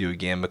write with you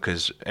again,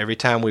 because every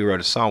time we wrote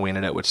a song, we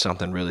ended up with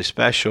something really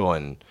special.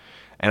 And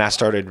I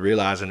started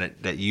realizing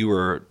that you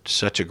were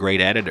such a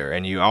great editor,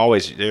 and you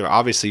always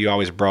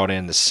brought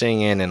in the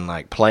singing and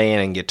like playing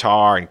and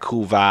guitar and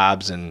cool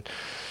vibes and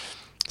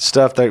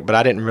stuff that, but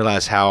I didn't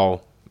realize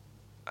how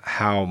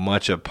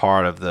much a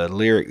part of the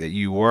lyric that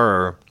you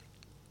were,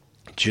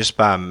 just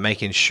by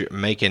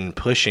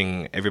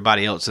pushing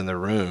everybody else in the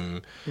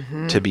room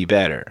to be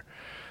better.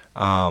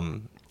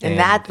 And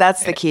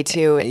that's the key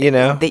too, you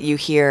know, that you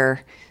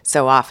hear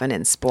so often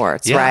in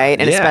sports, right?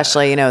 And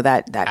especially, you know,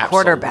 that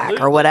quarterback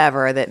or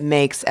whatever that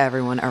makes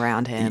everyone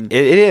around him.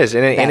 It is,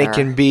 and it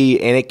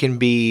can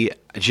be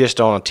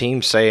just on a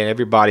team saying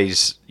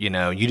everybody's, you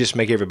know, you just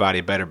make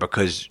everybody better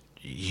because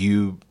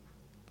you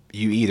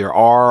you either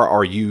are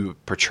or you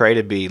portray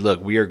to be.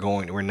 Look,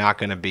 we're not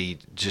going to be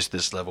just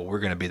this level. We're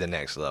going to be the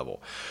next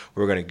level.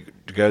 We're going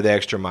to go the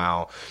extra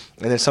mile.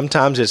 And then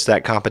sometimes it's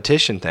that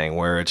competition thing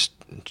where it's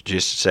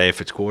just say if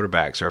it's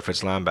quarterbacks or if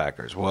it's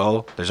linebackers.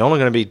 Well, there's only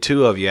going to be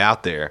 2 of you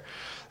out there,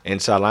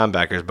 inside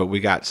linebackers, but we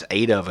got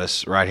 8 of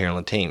us right here on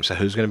the team. So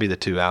who's going to be the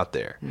 2 out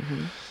there?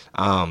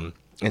 And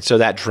so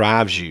that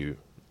drives you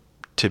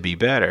to be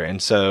better.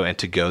 And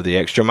to go the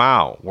extra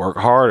mile, work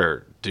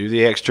harder, do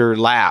the extra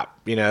lap,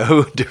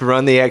 to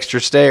run the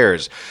extra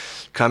stairs,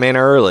 come in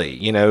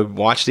early,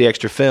 watch the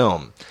extra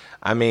film.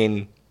 I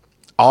mean,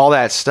 all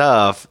that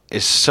stuff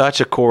is such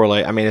a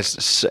correlate. I mean,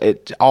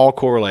 it all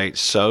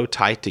correlates so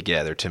tight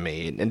together to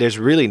me. And there's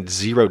really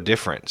zero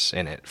difference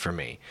in it for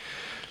me.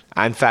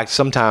 In fact,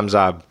 sometimes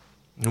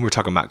we were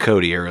talking about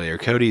Cody earlier.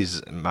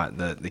 Cody's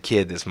the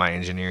kid that's my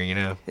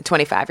engineer, The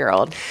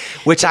 25-year-old.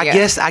 Which I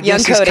guess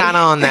is kind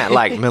of on that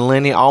like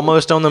millennial,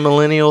 almost on the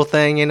millennial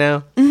thing,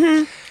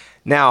 Mm-hmm.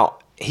 Now,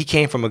 he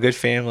came from a good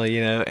family,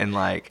 and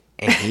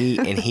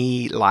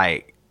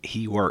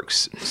he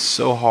works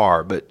so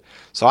hard, but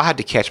so I had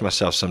to catch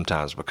myself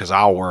sometimes because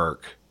I'll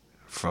work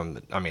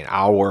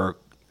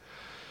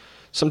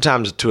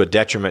sometimes to a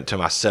detriment to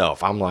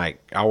myself.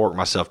 I'll work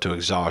myself to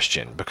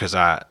exhaustion because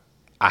I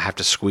have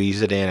to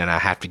squeeze it in and I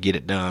have to get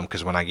it done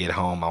because when I get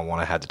home, I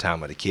want to have the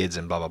time with the kids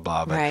and blah,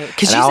 blah, blah. Right.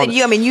 Because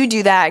you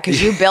do that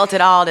because you built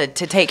it all to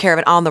take care of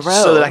it on the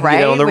road, so that I can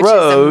get it on the Which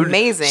road. Is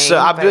amazing. So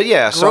I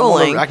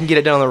can get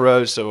it done on the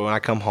road so when I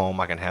come home,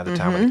 I can have the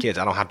time with the kids.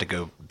 I don't have to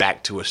go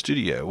back to a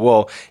studio.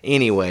 Well,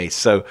 anyway,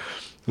 so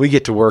we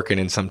get to working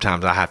and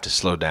sometimes I have to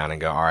slow down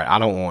and go, all right, I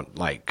don't want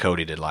like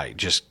Cody to like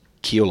just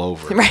keel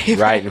over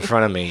right in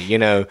front of me,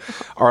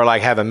 or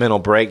like have a mental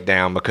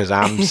breakdown because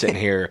I'm sitting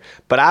here.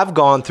 But I've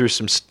gone through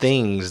some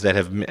things that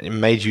have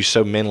made you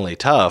so mentally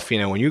tough.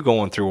 When you're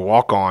going through a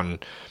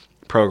walk-on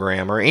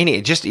program or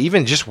even just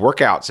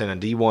workouts in a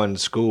D1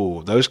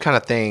 school, those kind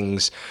of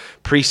things,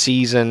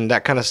 preseason,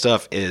 that kind of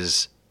stuff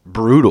is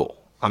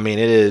brutal. I mean,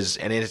 it is,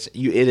 and it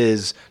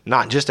is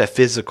not just a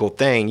physical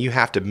thing. You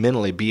have to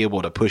mentally be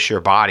able to push your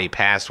body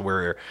past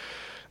where,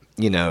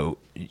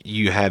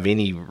 you have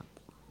any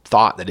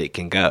thought that it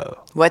can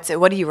go. What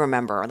do you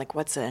remember? Like,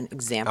 what's an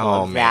example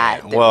of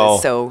that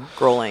was so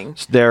grueling?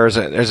 There's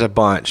a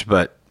bunch,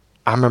 but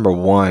I remember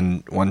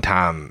one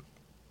time.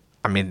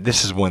 I mean,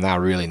 this is when I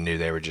really knew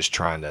they were just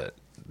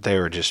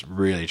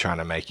really trying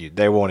to make you.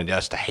 They wanted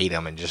us to hate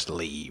them and just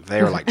leave.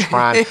 They were like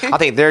trying. I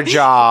think their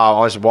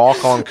job as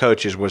walk-on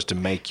coaches was to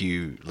make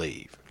you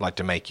leave,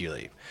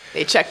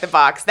 They checked the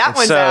box. That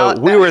one's out.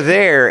 So we were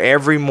there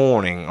every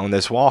morning on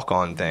this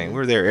walk-on thing. We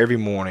were there every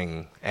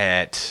morning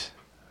at,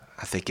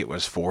 I think it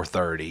was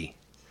 4:30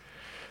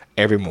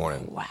 every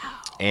morning. Wow.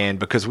 And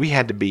because we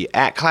had to be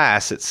at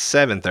class at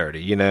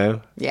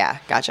 7:30, Yeah,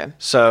 gotcha.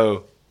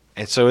 So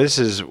this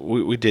is,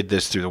 we did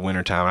this through the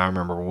wintertime. I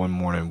remember one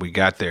morning we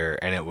got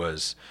there and it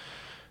was,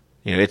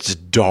 it's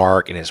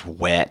dark and it's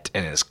wet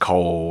and it's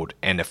cold.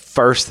 And the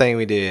first thing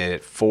we did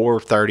at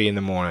 4:30 in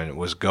the morning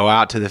was go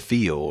out to the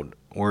field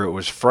where it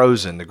was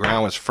frozen. The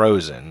ground was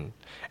frozen.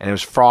 And it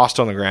was frost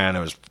on the ground.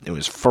 It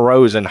was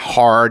frozen,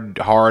 hard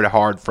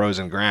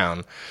frozen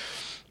ground.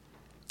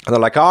 And they're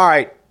like, all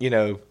right,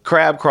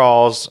 crab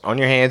crawls on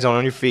your hands,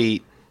 on your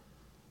feet,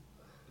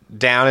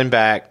 down and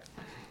back,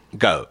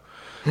 go.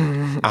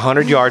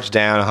 100 yards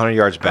down, 100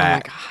 yards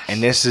back. Oh my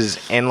And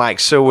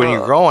so when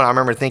you're growing, I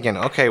remember thinking,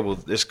 okay, well,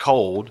 it's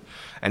cold.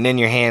 And then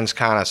your hands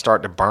kind of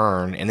start to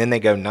burn, and then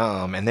they go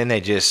numb, and then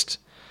there's just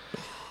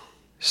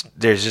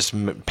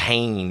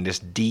pain, this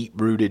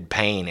deep-rooted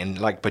pain, and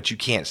but you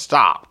can't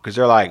stop because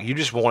they're like, you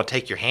just want to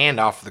take your hand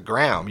off the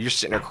ground. You're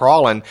sitting there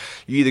crawling.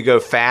 You either go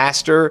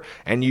faster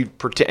and you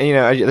pretend,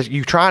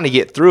 you're trying to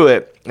get through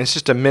it. And it's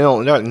just a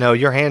mental. No,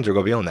 your hands are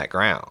going to be on that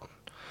ground.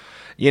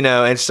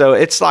 And so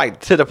it's like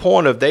to the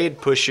point of they'd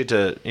push you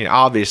to,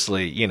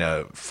 obviously,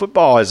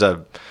 football is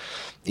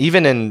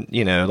even in,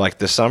 like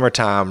the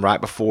summertime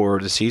right before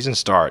the season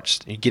starts,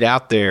 you get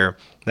out there.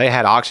 They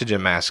had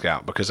oxygen masks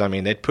out because,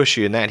 they'd push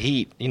you in that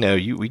heat.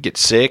 We get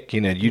sick,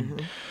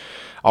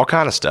 all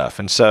kind of stuff.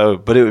 And so,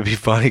 but it would be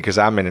funny because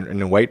I'm in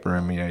the weight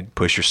room, you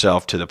push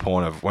yourself to the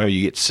point of when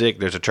you get sick,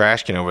 there's a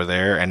trash can over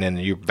there, and then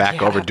you're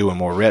back over doing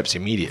more reps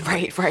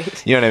immediately.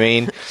 Right. You know what I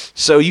mean?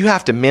 So you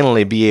have to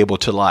mentally be able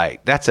to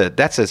that's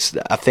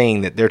a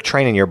thing that they're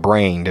training your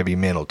brain to be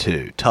mental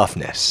too.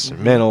 Toughness,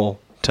 mental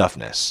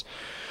toughness.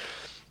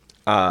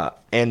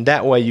 And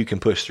that way you can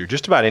push through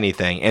just about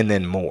anything and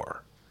then more.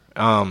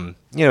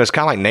 It's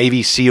kind of like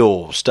Navy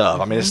SEAL stuff.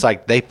 Mm-hmm. It's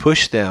like they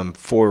push them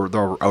for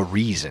a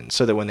reason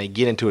so that when they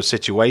get into a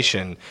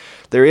situation,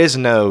 there is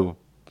no,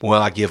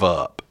 well, I give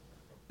up.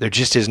 There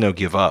just is no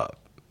give up.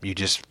 You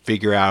just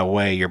figure out a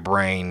way, your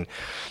brain.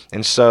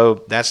 And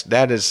so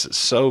that is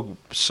so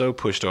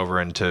pushed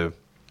over into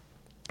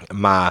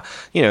my,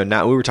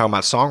 now we were talking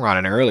about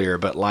songwriting earlier,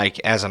 but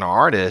as an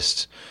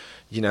artist,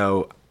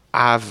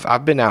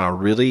 I've been down a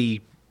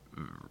really,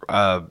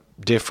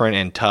 different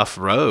and tough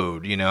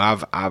road.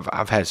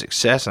 I've had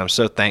success and I'm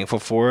so thankful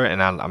for it,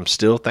 and I'm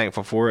still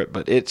thankful for it.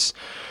 But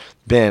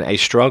been a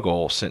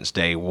struggle since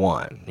day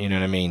one. You know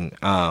what I mean?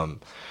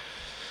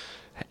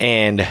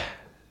 And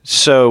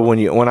so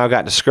when I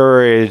got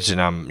discouraged,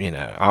 and we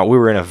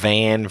were in a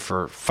van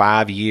for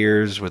 5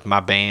 years with my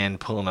band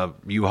pulling a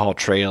U-Haul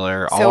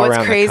trailer all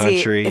around the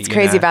country. It's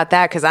crazy about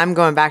that because I'm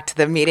going back to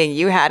the meeting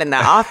you had in the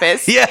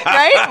office,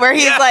 right? Where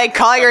he's like,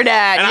 "Call your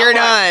dad, you're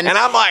done," and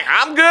I'm like,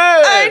 "I'm good."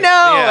 I know.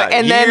 Yeah,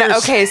 and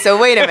then so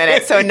wait a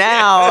minute. So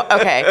now,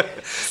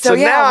 so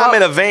now I'm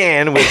in a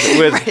van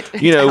with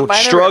right.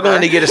 Struggling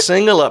to get a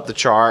single up the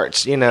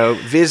charts.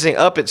 Visiting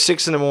up at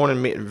 6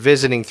 a.m,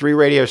 visiting 3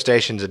 radio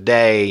stations a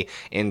day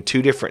in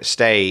 2 different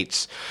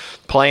states,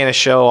 playing a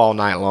show all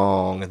night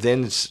long,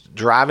 then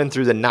driving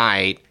through the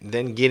night,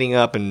 then getting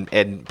up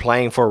and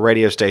playing for a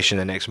radio station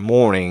the next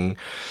morning,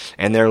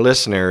 and their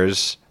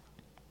listeners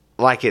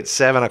like at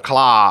 7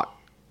 o'clock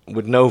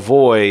with no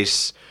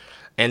voice,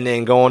 and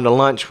then going to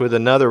lunch with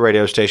another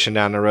radio station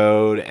down the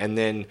road, and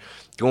then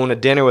going to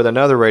dinner with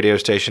another radio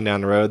station down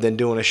the road, then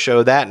doing a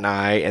show that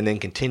night, and then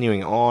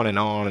continuing on and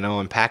on and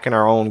on, packing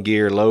our own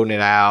gear, loading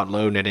it out,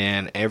 loading it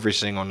in every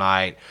single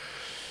night.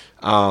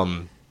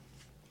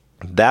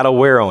 That'll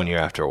wear on you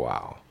after a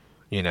while,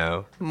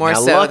 More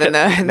so than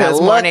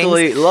those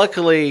mornings.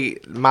 Luckily,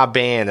 my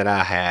band that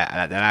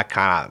I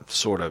kind of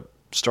sort of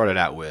started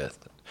out with,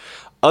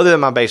 other than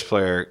my bass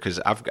player,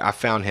 because I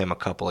found him a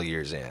couple of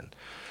years in.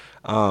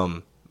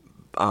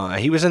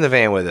 He was in the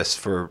van with us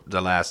for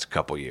the last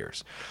couple of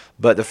years.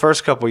 But the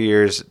first couple of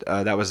years,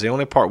 that was the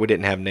only part we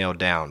didn't have nailed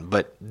down.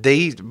 But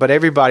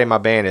everybody in my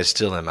band is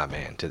still in my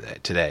band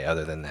today.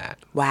 Other than that.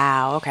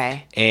 Wow.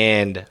 Okay.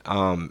 And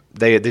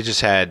they just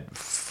had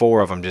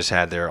 4 of them just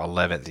had their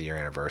 11th year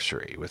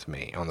anniversary with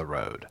me on the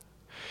road,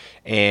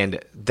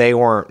 and they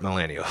weren't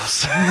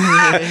millennials.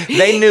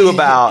 They knew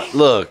about.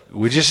 Look,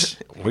 we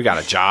got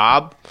a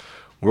job.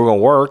 We're gonna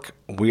work.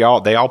 They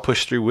all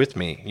pushed through with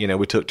me.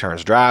 We took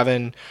turns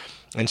driving.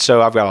 And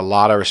so I've got a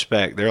lot of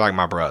respect. They're like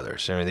my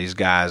brothers. I mean, these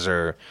guys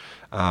are,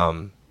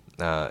 but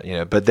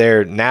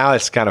now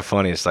it's kind of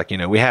funny. It's like,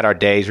 we had our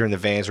days. We're in the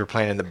vans. We're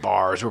playing in the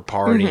bars. We're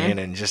partying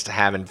and just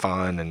having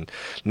fun. And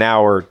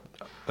now we're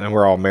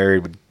all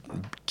married with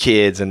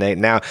kids. And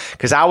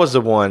because I was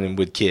the one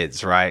with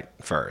kids, right,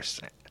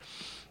 first.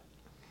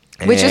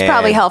 Which is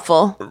probably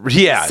helpful.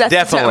 Yeah,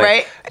 definitely.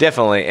 Right?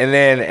 Definitely. And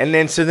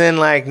then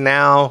like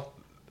now,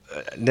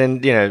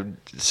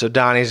 so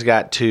Donnie's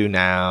got 2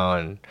 now,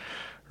 and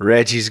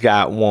Reggie's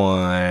got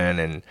 1,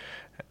 and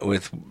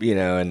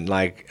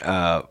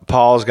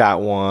Paul's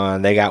got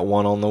 1. They got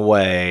 1 on the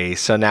way.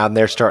 So now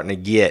they're starting to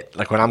get,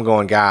 like, when I'm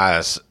going,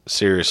 guys,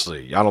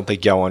 seriously, I don't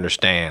think y'all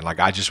understand. Like,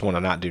 I just want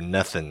to not do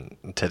nothing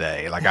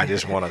today. Like, I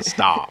just want to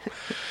stop.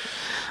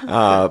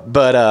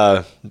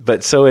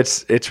 But so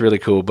it's really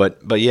cool.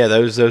 But yeah,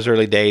 those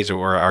early days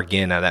were,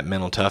 again, that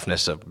mental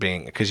toughness of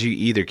being, because you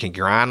either can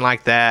grind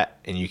like that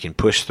and you can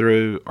push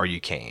through, or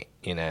you can't,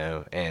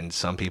 and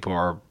some people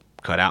are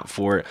cut out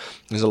for it.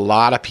 There's a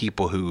lot of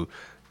people who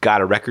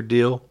got a record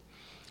deal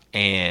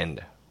and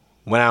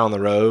went out on the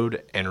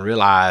road and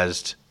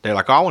realized, they're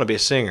like, "Oh, I want to be a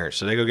singer."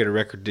 So they go get a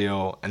record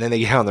deal, and then they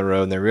get on the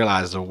road and they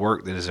realize the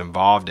work that is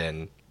involved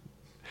in.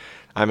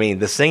 I mean,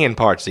 the singing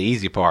part's the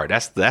easy part.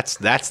 That's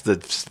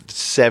the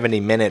 70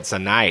 minutes a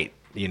night,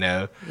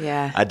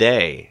 a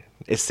day.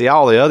 It's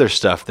all the other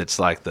stuff that's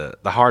like the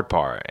hard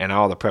part, and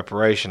all the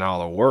preparation, all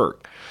the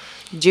work.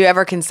 Did you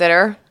ever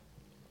consider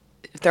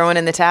throwing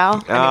in the towel?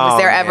 Was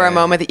there ever a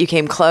moment that you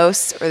came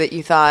close, or that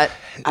you thought,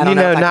 I don't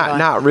know?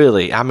 Not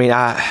really. I mean,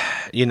 I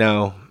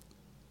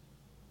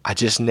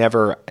just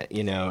never,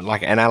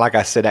 like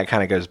I said, that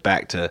kind of goes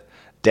back to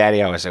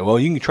Daddy always said, "Well,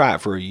 you can try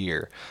it for a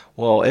year."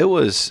 Well, it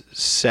was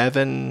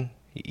 7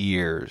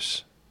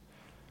 years.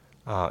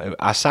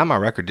 I signed my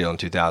record deal in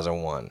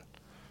 2001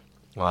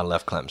 when I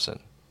left Clemson.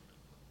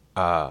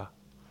 I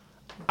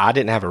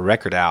didn't have a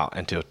record out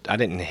until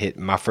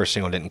my first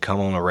single didn't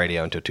come on the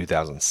radio until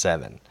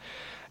 2007.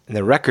 And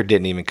the record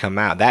didn't even come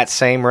out. That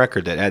same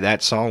record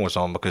that song was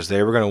on, because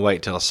they were going to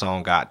wait till a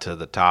song got to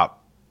the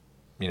top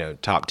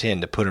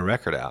 10 to put a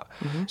record out.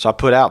 Mm-hmm. So I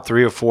put out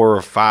 3 or 4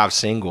 or 5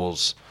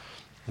 singles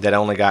that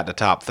only got to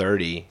top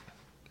 30,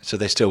 so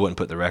they still wouldn't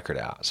put the record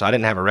out. So I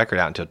didn't have a record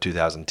out until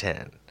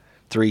 2010,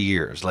 3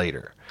 years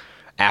later,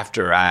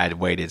 after I had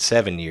waited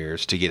 7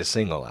 years to get a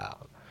single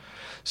out.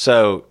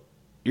 So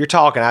you're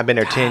talking, I've been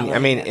there 10. I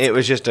mean, it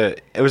was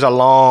a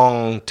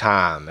long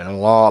time and a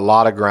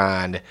lot of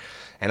grind.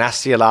 And I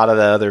see a lot of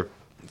the other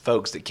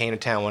folks that came to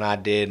town when I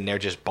did, and they're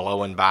just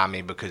blowing by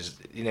me because,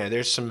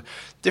 there's some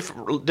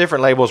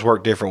different labels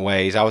work different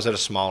ways. I was at a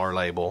smaller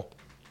label,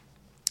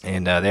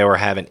 and they were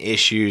having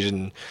issues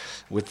and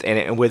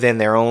within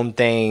their own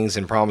things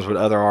and problems with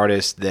other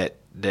artists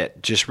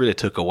that just really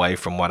took away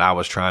from what I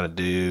was trying to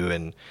do.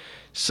 And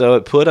so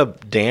it put a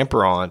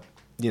damper on,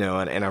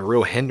 and a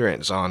real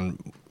hindrance on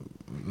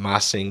my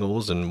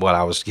singles and what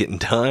I was getting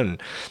done.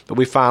 But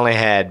we finally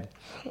had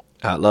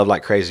Love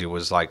Like Crazy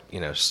was like,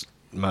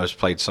 most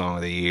played song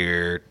of the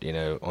year,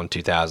 on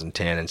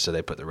 2010, and so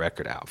they put the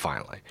record out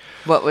finally.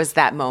 What was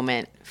that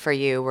moment for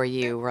you where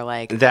you were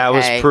like, that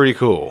was pretty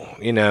cool.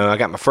 I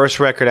got my first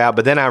record out,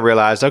 but then I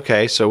realized,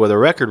 okay, so with a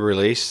record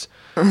release,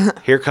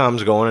 here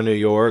comes going to New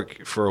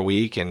York for a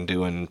week and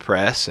doing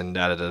press and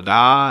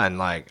da-da-da-da, and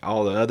like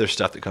all the other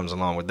stuff that comes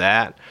along with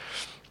that.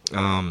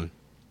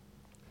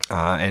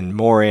 And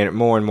more and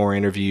more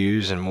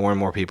interviews and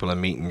more people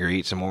in meet and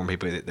greets and more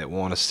people that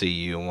want to see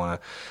you and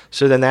want to.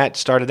 So then that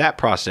started that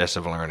process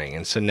of learning.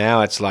 And so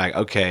now it's like,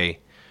 okay,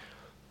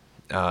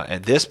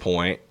 at this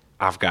point,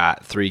 I've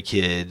got 3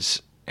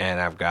 kids and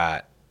I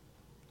got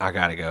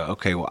to go,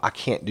 okay, well, I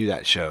can't do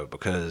that show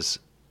because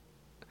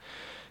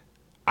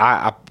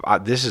I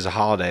this is a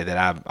holiday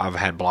that I've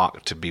had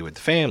blocked to be with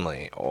the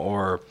family.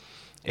 Or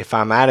if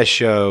I'm at a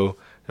show,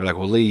 they're like,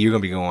 well, Lee, you're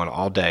going to be going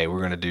all day. We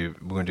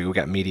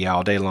got media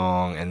all day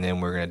long, and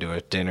then we're going to do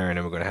a dinner, and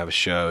then we're going to have a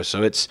show.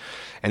 So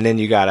and then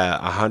you got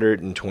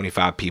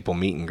 125 people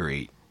meet and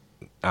greet,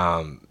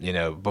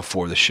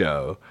 before the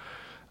show.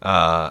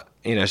 So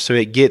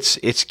it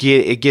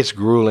gets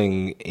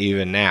grueling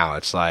even now.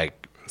 It's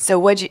like.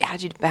 So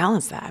how'd you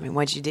balance that? I mean,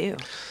 what'd you do?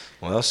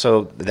 Well,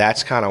 so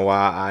that's kind of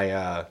why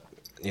I,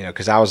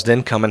 because I was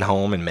then coming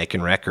home and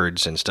making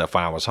records and stuff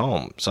when I was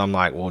home. So I'm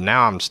like, well,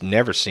 now I'm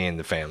never seeing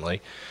the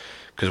family.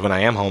 Because when I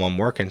am home, I'm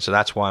working. So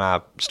that's why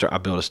I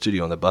built a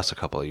studio on the bus a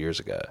couple of years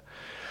ago,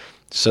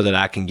 so that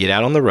I can get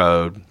out on the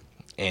road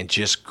and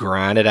just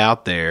grind it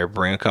out there.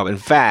 Bring a couple. In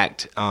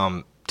fact,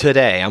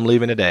 today I'm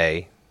leaving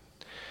today.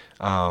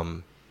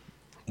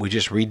 We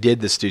just redid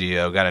the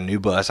studio. Got a new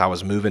bus. I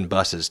was moving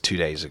buses 2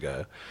 days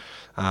ago.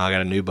 I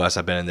got a new bus.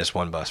 I've been in this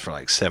one bus for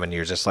like 7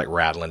 years. It's like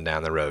rattling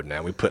down the road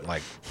now. We put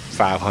like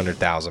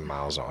 500,000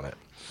 miles on it.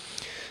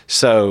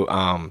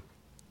 So.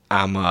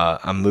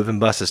 I'm moving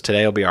buses.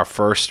 Today will be our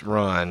first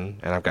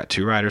run, and I've got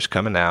 2 riders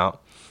coming out.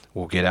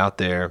 We'll get out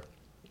there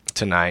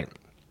tonight.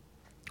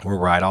 We'll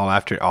ride all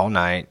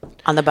night.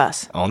 On the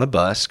bus? On the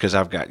bus, because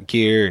I've got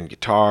gear and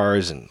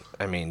guitars, and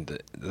I mean,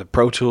 the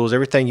Pro Tools,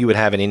 everything you would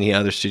have in any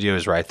other studio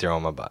is right there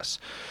on my bus.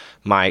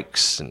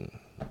 Mics and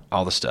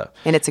all the stuff.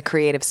 And it's a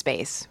creative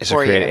space.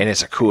 And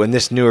it's and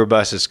this newer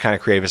bus is kind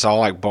of creative. It's all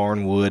like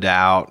barn wood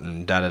out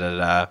and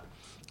da-da-da-da.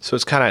 So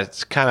it's kind of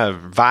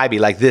vibey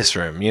like this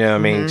room, you know what I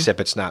mean? Except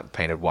it's not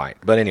painted white.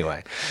 But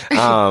anyway,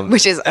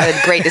 which is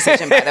a great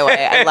decision, by the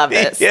way. I love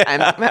this.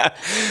 Yeah.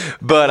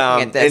 But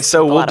and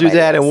so we'll do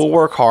that, and we'll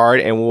work hard,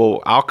 and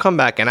I'll come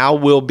back, and I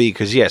will be,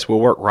 because yes,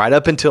 we'll work right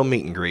up until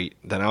meet and greet.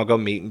 Then I'll go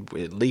meet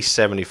at least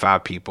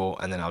 75 people,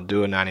 and then I'll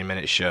do a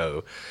 90-minute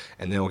show,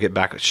 and then we'll get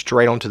back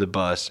straight onto the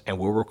bus, and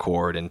we'll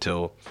record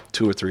until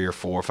 2 or 3 or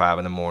 4 or 5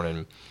 in the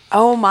morning.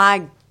 Oh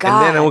my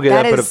God. And then we'll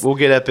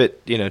get up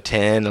at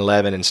 10,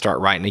 11 and start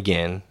writing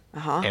again.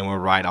 And we'll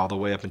write all the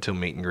way up until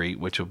meet and greet,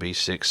 which will be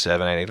 6,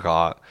 7, 8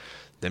 o'clock.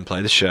 Then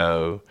play the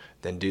show,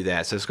 then do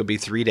that. So it's going to be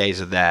 3 days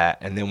of that.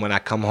 And then when I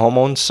come home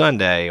on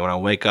Sunday, when I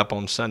wake up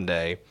on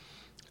Sunday,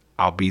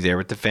 I'll be there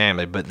with the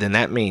family. But then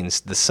that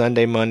means the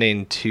Sunday, Monday,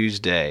 and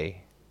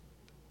Tuesday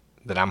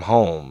that I'm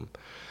home,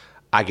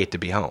 I get to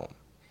be home.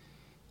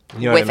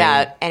 You know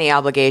without any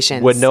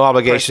obligations. With no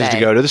obligations to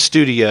go to the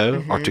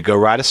studio or to go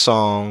write a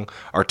song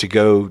or to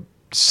go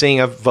sing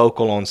a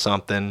vocal on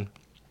something,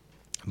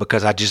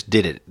 because I just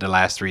did it the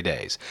last 3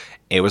 days.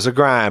 It was a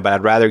grind, but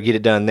I'd rather get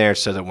it done there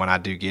so that when I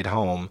do get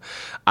home,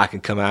 I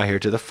can come out here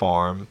to the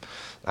farm.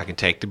 I can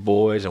take the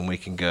boys and we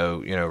can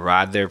go,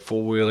 ride their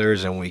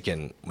 4-wheelers, and we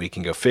can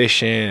go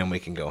fishing and we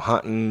can go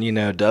hunting.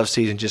 Dove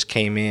season just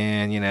came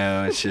in,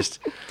 it's just.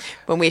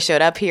 When we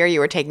showed up here,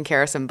 you were taking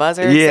care of some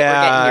buzzards.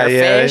 Yeah,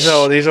 fish.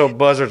 These old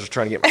buzzards are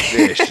trying to get my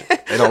fish.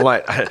 They don't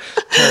like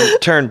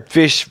turn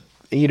fish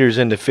eaters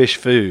into fish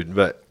food,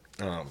 but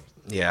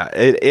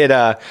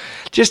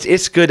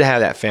it's good to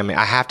have that family.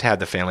 I have to have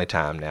the family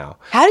time now.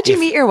 How did you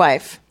meet your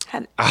wife?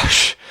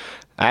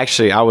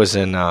 Actually, I was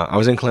in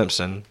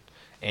Clemson.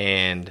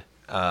 And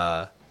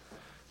I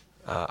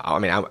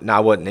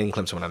wasn't in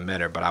Clemson when I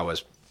met her, but I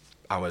was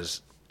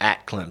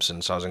at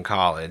Clemson, so I was in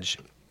college,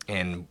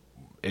 and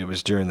it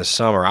was during the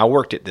summer. I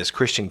worked at this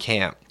Christian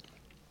camp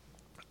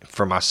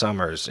for my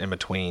summers in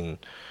between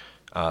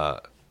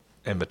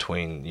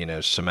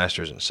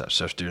semesters and stuff.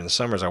 So during the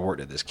summers, I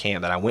worked at this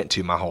camp that I went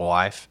to my whole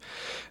life.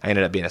 I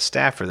ended up being a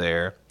staffer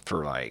there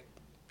for like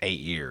 8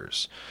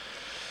 years,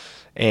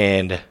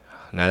 and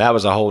now that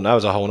was a whole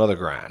nother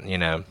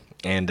grind,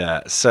 And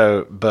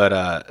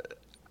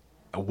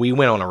we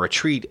went on a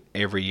retreat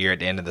every year at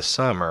the end of the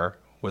summer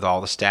with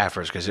all the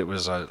staffers, because it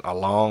was a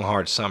long,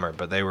 hard summer,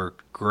 but they were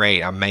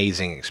great,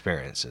 amazing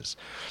experiences.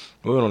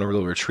 We went on a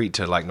little retreat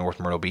to like North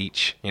Myrtle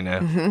Beach,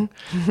 and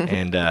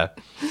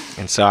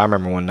so I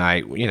remember one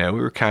night, we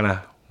were kind of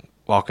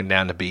walking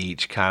down the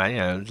beach, kind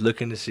of,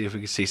 looking to see if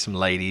we could see some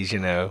ladies,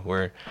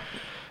 but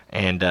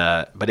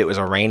it was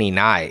a rainy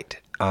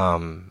night,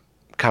 kind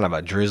of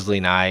a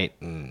drizzly night,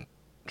 and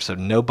so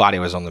nobody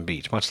was on the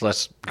beach, much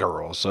less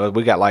girls. So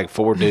we got like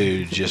 4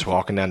 dudes just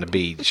walking down the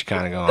beach,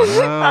 kind of going,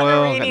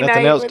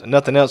 got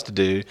nothing else to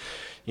do,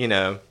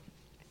 And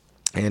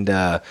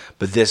but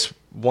this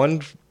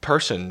one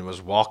person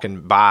was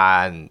walking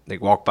by, and they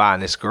walked by,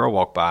 and this girl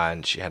walked by,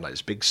 and she had like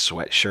this big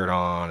sweatshirt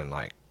on, and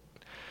like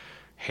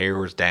hair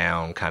was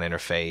down kind of in her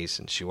face,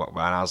 and she walked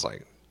by, and I was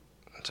like,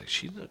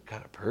 she looked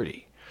kind of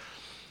pretty.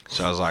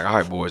 So I was like, all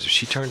right, boys, if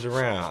she turns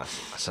around,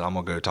 I said, I'm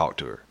gonna go talk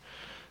to her.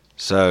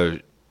 So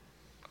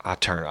I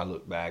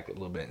looked back a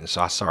little bit, and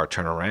so I saw her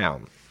turn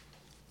around.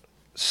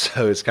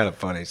 So it's kind of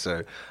funny.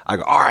 So I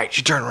go, all right,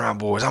 she turned around,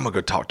 boys, I'm gonna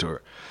go talk to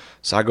her.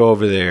 So I go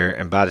over there,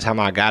 and by the time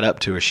I got up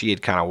to her, she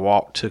had kind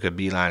of took a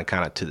beeline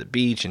kind of to the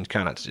beach and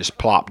kind of just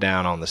plopped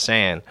down on the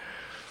sand.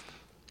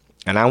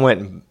 And I went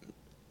and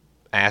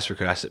asked her,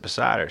 could I sit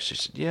beside her? She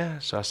said, yeah.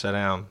 So I sat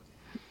down.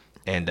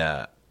 And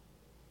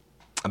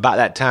about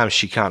that time,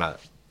 she kind of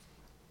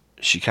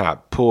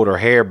pulled her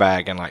hair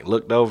back and like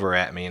looked over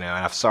at me, and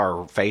I saw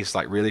her face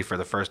like really for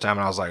the first time,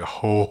 and I was like,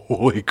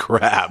 holy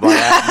crap. Like,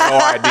 I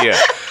had no idea.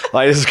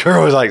 Like, this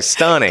girl was like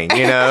stunning,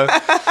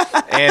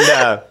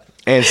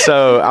 And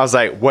so I was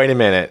like, wait a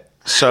minute.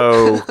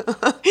 So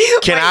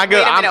can I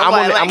go?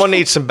 I'm gonna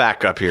need some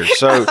backup here.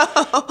 So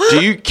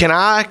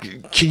can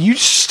you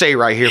stay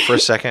right here for a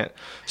second?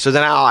 So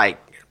then I like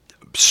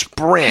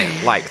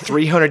sprint like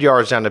 300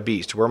 yards down the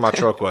beach to where my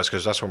truck was,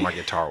 because that's where my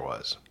guitar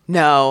was.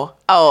 No.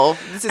 Oh,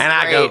 this is and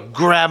great. I go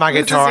grab my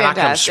guitar, and I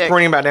come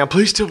sprinting back down.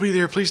 Please still be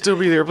there. Please still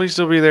be there. Please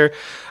still be there.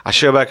 I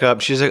show back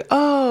up. She's like,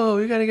 oh,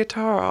 you got a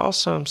guitar.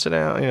 Awesome. Sit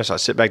down. So I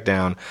sit back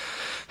down.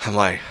 I'm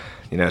like,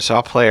 so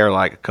I'll play her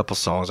like a couple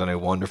songs. I know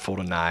Wonderful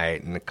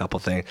Tonight and a couple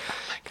things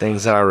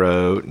that I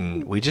wrote.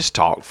 And we just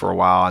talked for a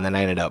while. And then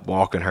I ended up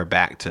walking her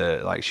back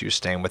to, like, she was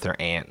staying with her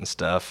aunt and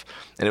stuff.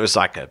 And it was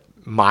like a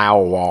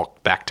mile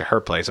walk back to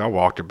her place. I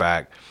walked her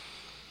back.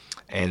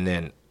 And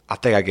then I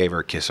think I gave her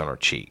a kiss on her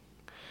cheek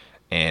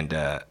and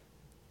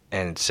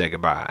said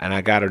goodbye. And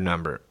I got her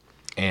number.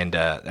 And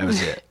that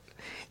was it.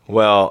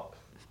 Well,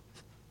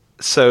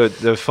 so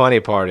the funny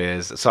part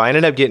is, so I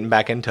ended up getting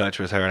back in touch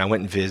with her, and I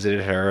went and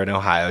visited her in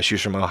Ohio. She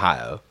was from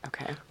Ohio.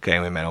 Okay,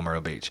 we met on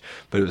Myrtle Beach.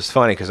 But it was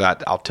funny because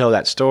I'll tell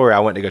that story. I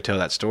went to go tell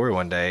that story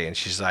one day, and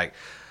she's like,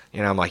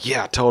 I'm like,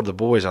 yeah, I told the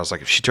boys. I was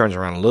like, if she turns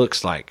around and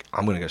looks, like,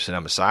 I'm going to go sit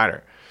down beside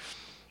her.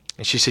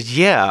 And she said,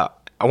 yeah,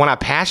 when I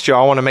passed you,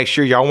 I want to make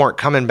sure y'all weren't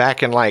coming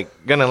back and,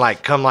 like, going to,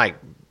 like, come, like,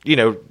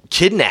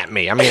 kidnap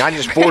me. I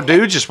mean, four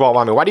dudes just walked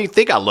by me. Why do you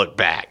think I look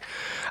back?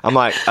 I'm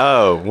like,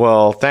 oh,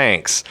 well,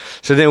 thanks.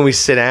 So then we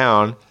sit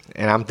down,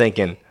 and I'm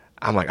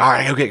like, all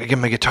right, go get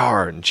my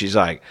guitar. And she's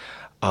like,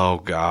 oh,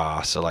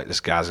 gosh. So, like,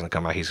 this guy's going to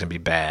come out. He's going to be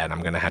bad.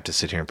 I'm going to have to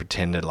sit here and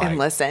pretend to, like, and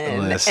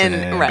listen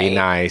and right. Be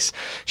nice.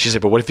 She's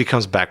like, but what if he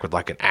comes back with,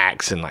 like, an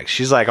axe? And, like,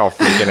 she's, like, all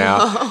freaking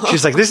out.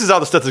 She's like, this is all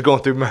the stuff that's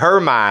going through her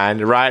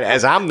mind, right?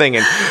 As I'm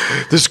thinking,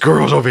 this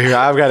girl's over here.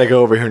 I've got to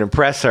go over here and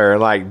impress her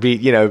and, like,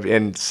 be,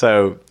 and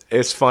so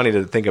it's funny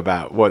to think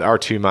about what our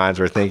two minds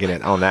were thinking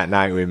on that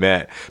night we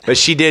met. But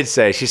she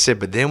said,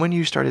 but then when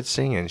you started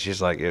singing, she's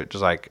like,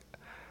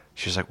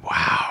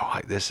 wow,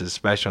 like, this is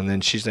special. And then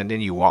she said, then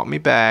you walked me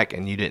back,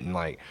 and you didn't,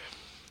 like,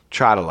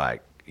 try to,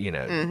 like,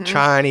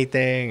 try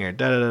anything or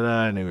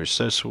da-da-da-da. And it was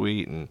so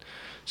sweet. And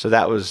so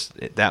that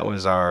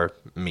was our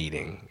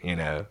meeting,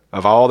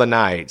 of all the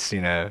nights,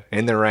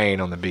 in the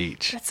rain on the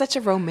beach. That's such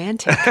a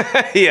romantic.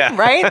 Yeah.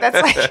 Right?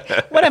 That's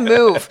like, what a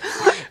move.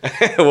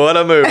 What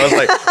a move. I was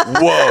like,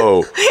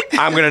 whoa,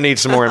 I'm going to need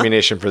some more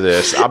ammunition for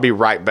this. I'll be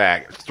right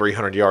back.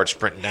 300 yards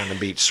sprinting down the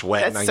beach,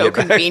 sweating. That's so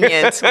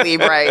convenient, Lee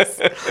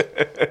Brice.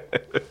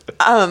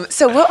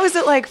 So what was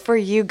it like for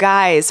you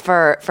guys,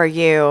 for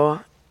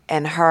you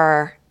and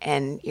her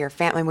and your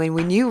family,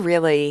 when you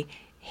really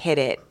hit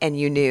it and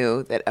you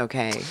knew that,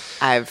 okay,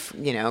 I've,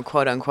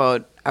 quote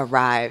unquote,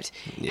 arrived?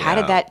 Yeah. How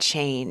did that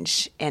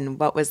change, and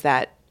what was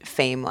that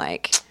fame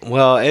like?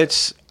 Well,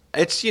 it's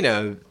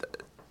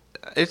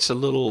a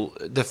little,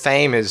 the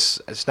fame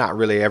it's not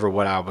really ever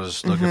what I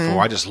was looking for.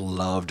 I just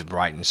loved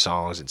writing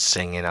songs and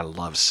singing. I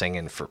loved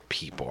singing for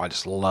people. I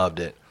just loved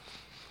it.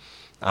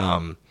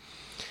 And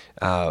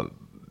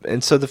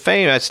so the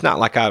fame, it's not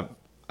like I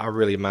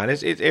really mind.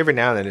 It's every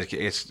now and then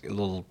it's a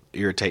little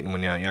irritating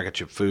when you got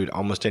your food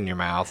almost in your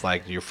mouth,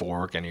 like your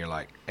fork, and you're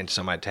like, and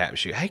somebody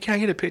taps you, hey, can I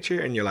get a picture?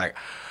 And you're like,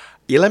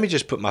 yeah, let me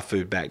just put my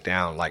food back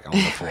down, like, on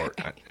the fork.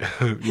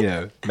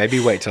 Maybe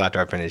wait till after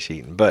I finish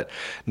eating. But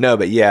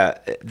yeah,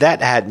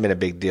 that hadn't been a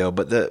big deal.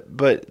 But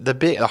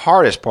the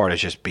hardest part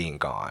is just being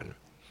gone,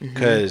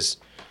 because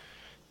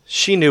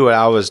she knew what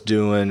I was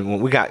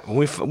doing when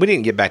we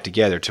didn't get back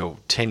together till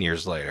 10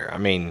 years later. I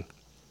mean,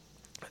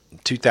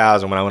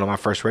 2000, when I went on my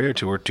first radio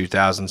tour,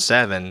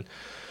 2007.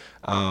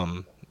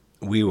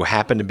 We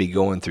happened to be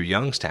going through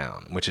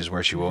Youngstown, which is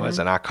where she was,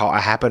 and I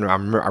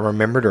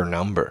remembered her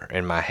number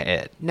in my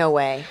head. No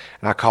way.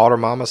 And I called her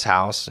mama's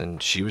house,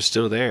 and she was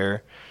still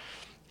there,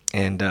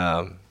 and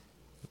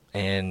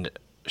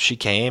she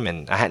came,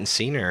 and I hadn't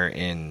seen her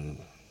in,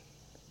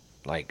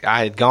 like,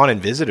 I had gone and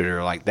visited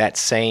her, like, that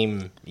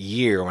same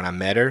year when I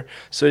met her,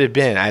 so it had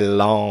been a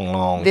long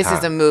time. This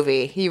is a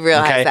movie. You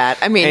realize that.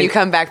 I mean, you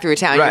come back through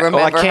town, right, you remember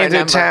her number. I came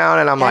through town,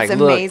 and I'm That's like,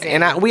 amazing.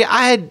 Look,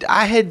 and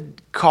I had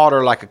called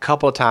her like a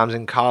couple of times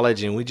in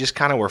college, and we just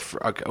kind of were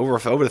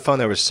over the phone.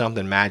 There was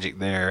something magic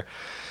there,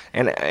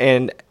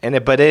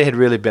 But it had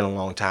really been a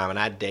long time, and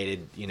I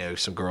dated,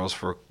 some girls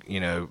for,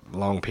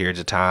 long periods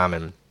of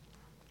time,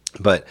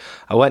 but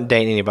I wasn't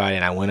dating anybody,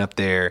 and I went up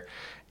there,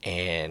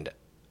 and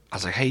I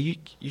was like, hey,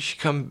 you should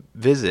come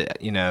visit,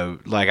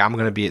 like I'm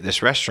going to be at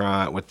this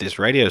restaurant with this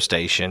radio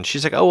station.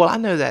 She's like, oh, well, I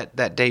know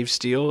that Dave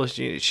Steele.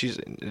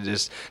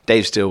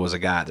 Dave Steele was a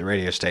guy at the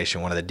radio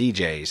station, one of the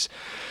DJs.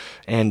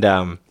 And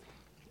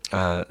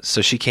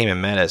so she came and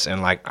met us,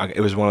 and like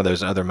it was one of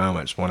those other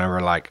moments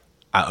whenever like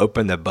I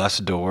opened the bus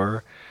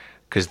door,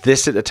 because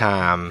this at the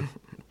time,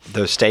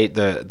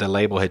 the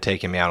label had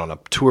taken me out on a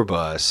tour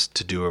bus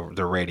to do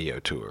the radio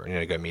tour,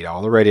 go meet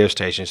all the radio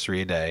stations,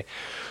 3 a day.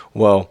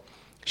 Well,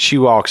 she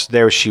was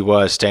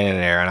standing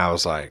there, and I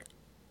was like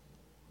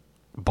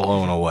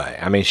blown away.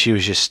 I mean, she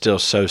was just still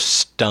so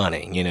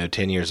stunning,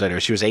 10 years later.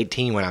 She was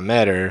 18 when I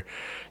met her,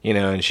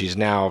 and she's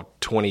now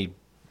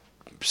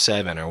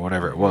 27 or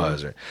whatever it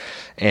was, or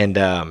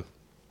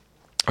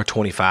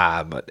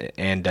 25,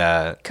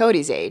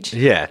 Cody's age.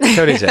 Yeah,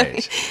 Cody's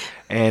age.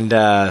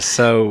 And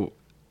so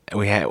it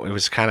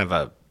was kind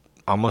of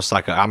almost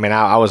like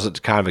I was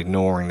kind of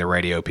ignoring the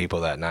radio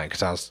people that night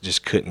because I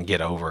just couldn't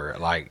get over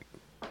it. Like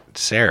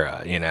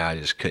Sarah, I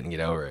just couldn't get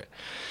over it.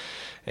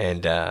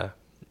 And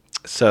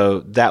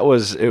so it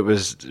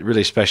was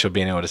really special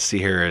being able to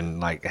see her and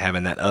like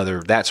having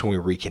that's when we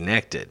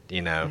reconnected,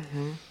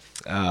 Mm-hmm.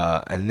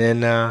 And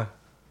then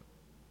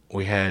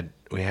we had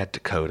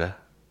Dakota,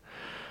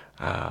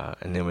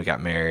 and then we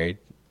got married,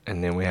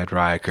 and then we had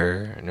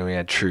Riker, and then we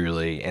had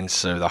Truly. And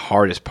so the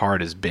hardest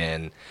part has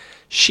been,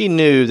 she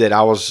knew that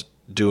I was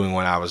doing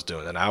what I was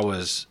doing, that I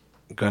was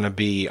going to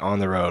be on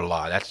the road a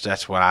lot.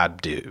 That's what I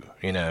do,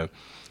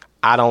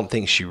 I don't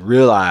think she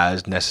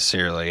realized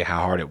necessarily how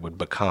hard it would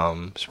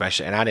become,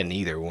 especially, and I didn't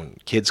either, when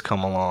kids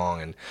come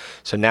along. And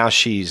so now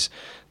she's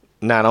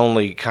not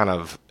only kind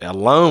of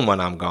alone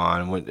when I'm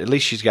gone, at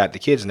least she's got the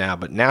kids now,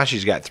 but now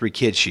she's got 3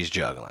 kids she's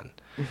juggling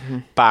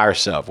by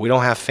herself. We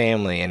don't have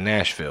family in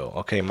Nashville.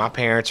 Okay, my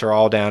parents are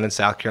all down in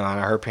South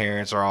Carolina. Her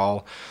parents are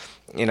all,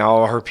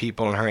 all her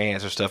people and her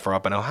aunts and stuff are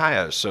up in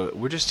Ohio. So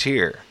we're just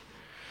here.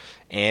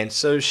 And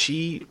so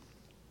she,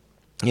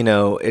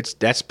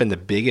 that's been the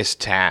biggest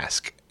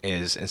task.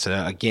 And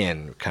so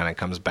again, kind of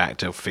comes back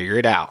to figure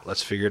it out.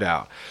 Let's figure it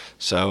out.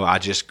 So I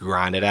just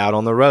grind it out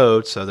on the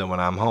road so that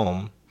when I'm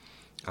home,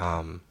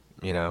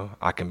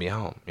 I can be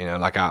home.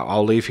 Like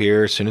I'll leave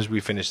here as soon as we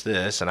finish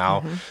this, and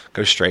I'll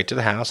go straight to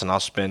the house, and I'll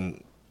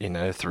spend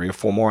 3 or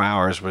 4 more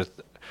hours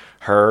with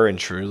her and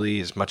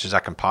Truly as much as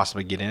I can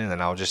possibly get in, and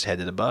then I'll just head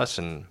to the bus,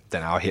 and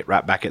then I'll hit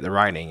right back at the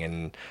writing,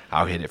 and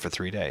I'll hit it for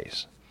 3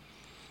 days.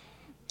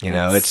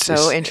 It's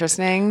so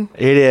interesting.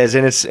 It is,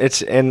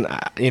 and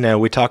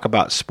we talk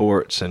about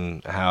sports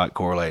and how it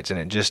correlates, and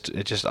it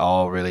just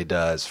all really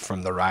does,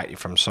 from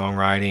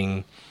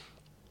songwriting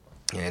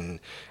and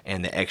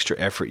the extra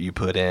effort you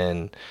put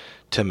in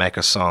to make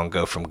a song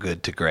go from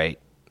good to great,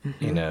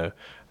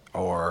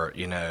 or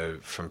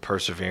from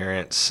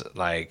perseverance,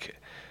 like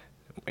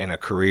in a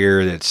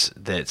career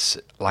that's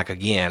like,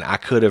 again, I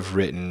could have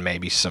written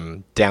maybe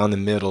some down the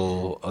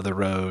middle of the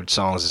road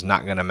songs that's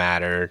not going to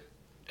matter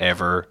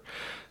ever.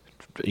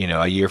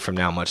 A year from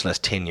now, much less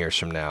 10 years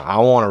from now. I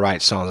want to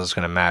write songs that's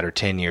going to matter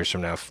 10 years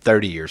from now,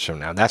 30 years from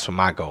now. That's what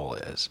my goal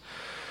is.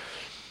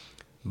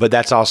 But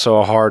that's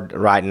also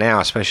right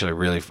now, especially a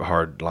really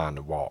hard line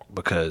to walk,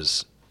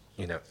 because,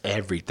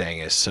 everything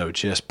is so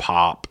just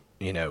pop,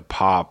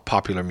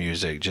 popular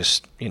music,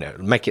 just,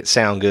 make it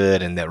sound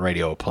good and that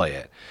radio will play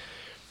it.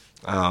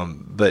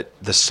 But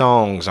the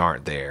songs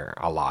aren't there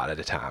a lot of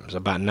the times.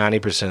 About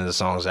 90% of the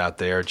songs out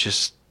there are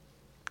just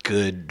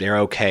good, they're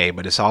okay,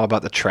 but it's all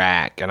about the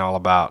track and all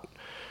about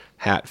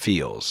how it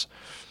feels.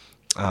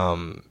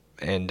 My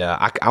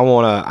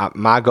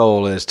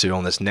goal is to,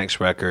 on this next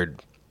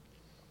record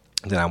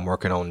that I'm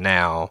working on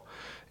now,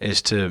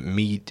 is to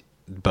meet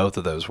both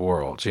of those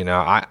worlds.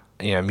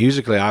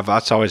 Musically,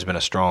 that's always been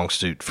a strong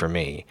suit for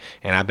me,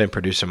 and I've been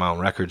producing my own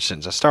records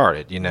since I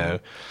started,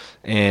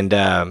 and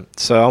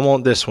so I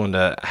want this one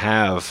to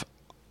have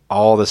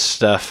all the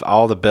stuff,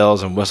 all the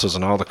bells and whistles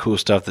and all the cool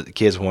stuff that the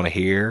kids want to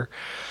hear.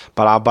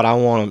 But I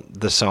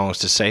want the songs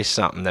to say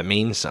something that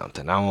means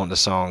something. I want the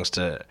songs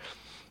to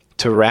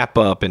wrap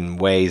up in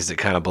ways that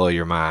kind of blow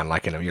your mind.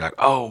 Like, you're like,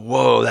 oh,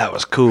 whoa, that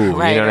was cool.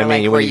 Right, you know what I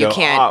mean? Like where you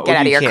can't get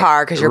out of your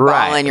car because you're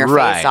bawling your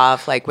face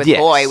off. Like with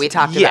Boy, we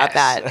talked about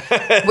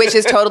that, which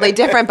is totally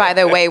different, by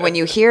the way, when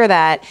you hear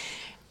that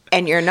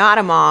and you're not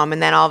a mom,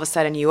 and then all of a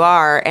sudden you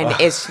are, and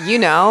it's,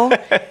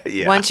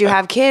 once you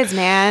have kids,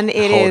 man,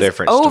 it is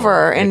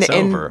over. And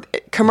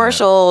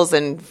commercials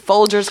and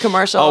Folgers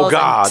commercials,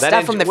 and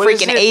stuff from the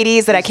freaking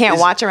 80s that I can't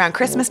watch around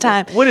Christmas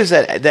time. What is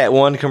that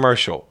one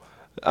commercial?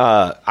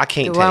 I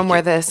can't The take one where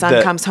it. the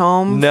son comes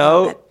home?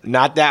 No,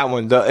 not that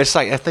one. It's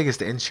like, I think it's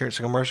the insurance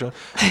commercial.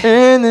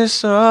 In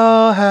this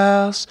old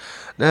house.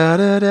 Da,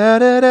 da, da,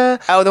 da, da.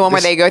 Oh, the one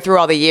where they go through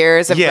all the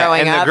years of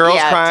growing and up. the girl's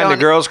crying, the don't-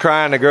 girl's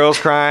crying, the girl's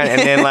crying, and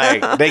then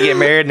like they get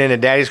married, and then the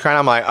daddy's crying.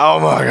 I'm like, oh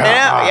my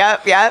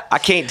god, Yep. I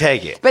can't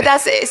take it. But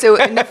that's so.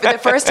 The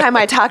first time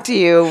I talked to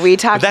you, we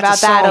talked But about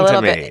that's a that a song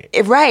to little me.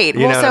 bit, right?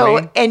 You know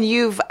what I mean?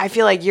 And I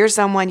feel like you're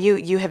someone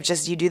you have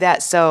just you do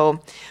that so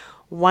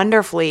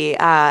wonderfully.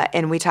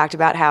 And we talked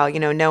about how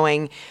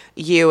knowing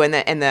you and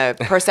the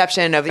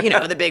perception of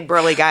the big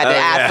burly guy, the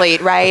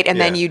athlete, right? And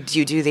then you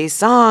do these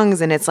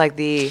songs, and it's like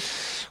the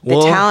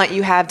talent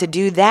you have to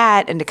do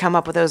that and to come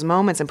up with those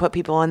moments and put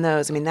people in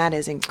those. I mean, that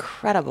is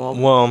incredible.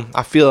 Well,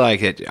 I feel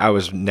like I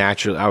was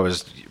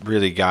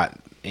really got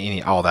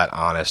all that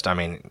honest. I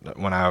mean,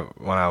 when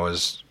I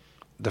was,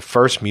 the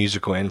first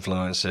musical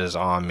influences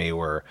on me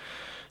were,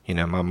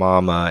 my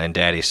mama and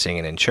daddy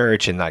singing in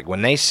church, and like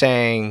when they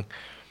sang,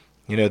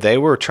 they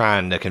were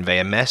trying to convey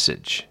a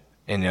message.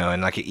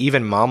 And like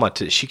even mama,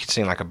 she could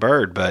sing like a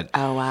bird, but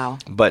Oh, wow.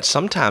 But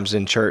sometimes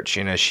in church,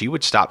 she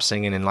would stop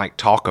singing and like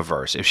talk a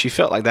verse if she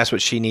felt like that's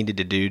what she needed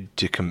to do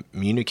to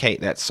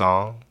communicate that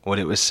song, what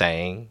it was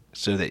saying,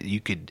 so that you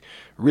could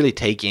really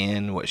take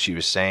in what she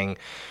was saying.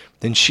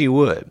 Then she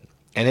would,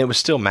 and it was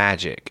still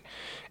magic.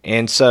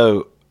 And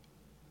so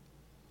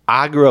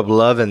I grew up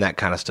loving that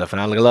kind of stuff,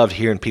 and I loved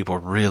hearing people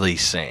really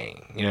sing.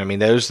 I mean,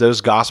 those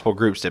gospel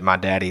groups that my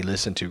daddy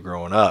listened to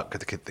growing up,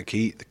 the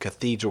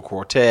Cathedral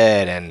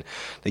Quartet and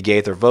the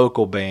Gaither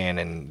Vocal Band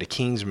and the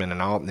Kingsmen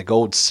and all, and the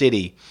Gold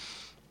City.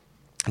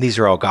 These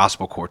are all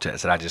gospel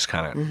quartets that I just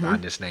I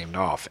just named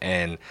off,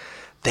 and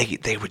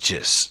they would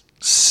just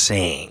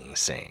sing,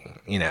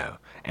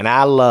 and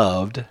I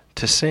loved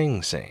to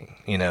sing.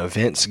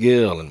 Vince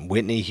Gill and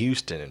Whitney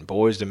Houston and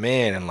Boyz II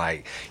Men, and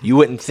like you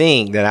wouldn't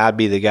think that I'd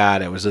be the guy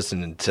that was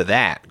listening to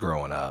that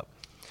growing up,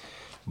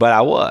 but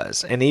I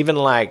was. And even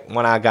like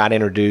when I got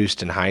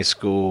introduced in high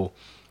school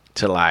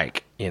to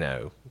like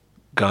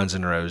Guns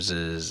N'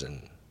 Roses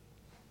and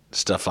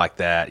stuff like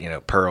that,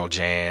 Pearl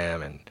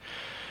Jam and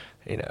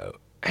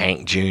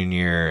Hank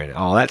Jr. and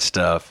all that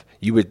stuff,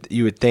 you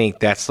would think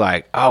that's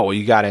like, oh, well,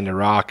 you got into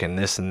rock and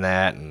this and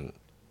that,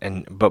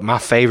 but my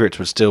favorites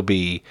would still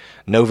be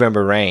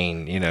November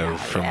Rain,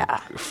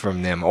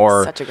 from them,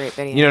 or Such a great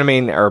video. You know what I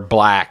mean, or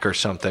Black or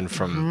something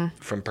from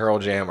Pearl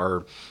Jam,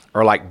 or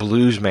like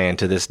Blues Man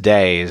to this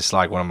day is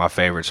like one of my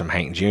favorites from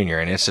Hank Jr.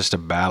 And it's just a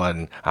ballad.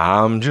 And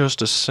I'm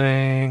just a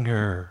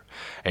singer,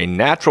 a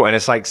natural, and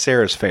it's like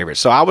Sarah's favorite.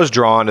 So I was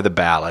drawn to the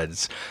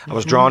ballads. I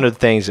was drawn to the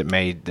things that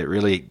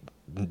really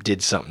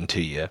did something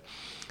to you.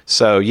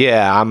 So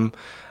yeah,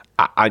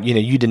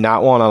 you did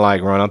not want to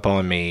like run up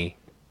on me.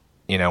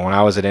 When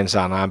I was at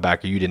inside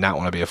linebacker, you did not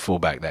want to be a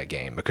fullback that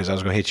game, because I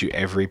was going to hit you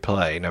every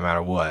play, no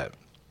matter what.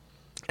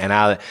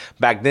 And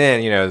back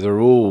then, the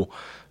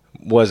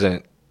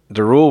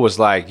rule was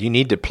like, you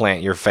need to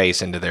plant your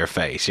face into their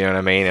face, you know what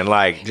I mean? And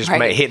like, just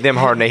hit them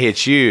hard and they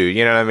hit you,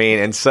 you know what I mean?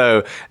 And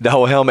so the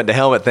whole helmet to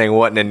helmet thing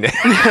wasn't in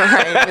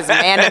Right. It was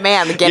man to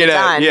man to get it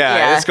done.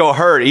 Yeah, it's going to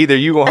hurt. Either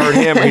you going to hurt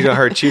him or he's going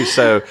to hurt you.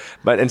 So,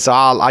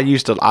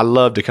 I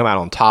loved to come out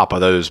on top of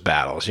those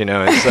battles, And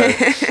so,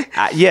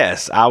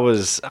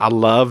 I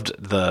loved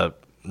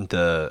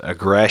the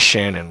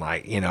aggression, and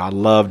like, I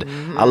loved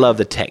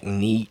the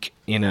technique,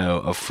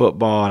 of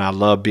football, and I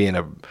love being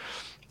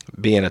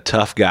a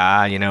tough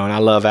guy, and I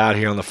love out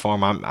here on the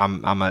farm.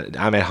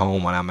 I'm at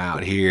home when I'm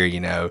out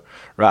here,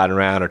 riding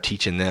around or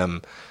teaching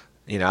them.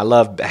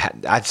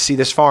 I see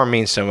this farm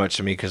means so much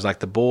to me, because like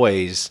the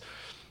boys,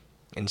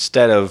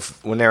 instead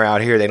of when they're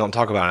out here, they don't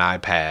talk about an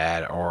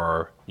iPad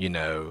or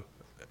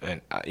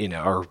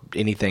or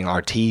anything,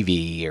 or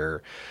TV,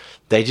 or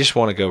they just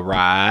want to go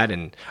ride.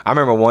 And I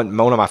remember one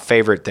of my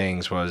favorite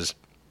things was,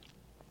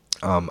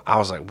 I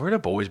was like, where the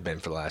boys been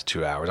for the last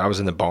 2 hours? I was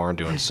in the barn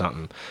doing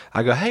something.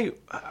 I go, hey,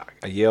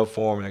 I yell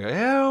for them, and I go,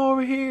 yeah,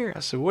 over here. I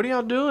said, what are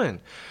y'all doing?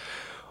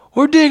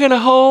 We're digging a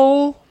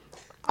hole.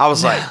 I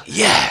was like,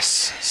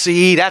 yes.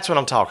 See, that's what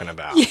I'm talking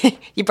about.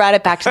 You brought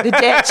it back to the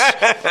ditch.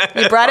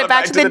 You brought it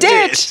back to the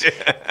ditch.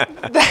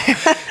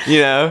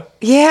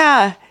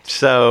 Yeah.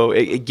 So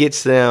it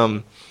gets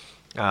them.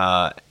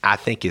 I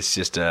think it's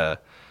just the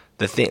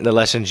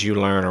lessons you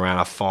learn around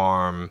a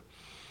farm.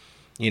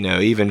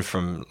 Even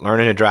from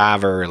learning to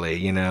drive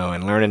early,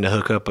 and learning to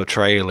hook up a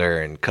trailer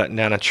and cutting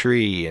down a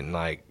tree and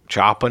like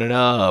chopping it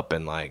up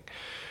and like,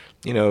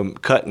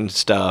 cutting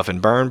stuff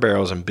and burn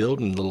barrels and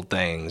building little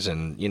things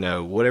and,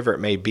 whatever it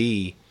may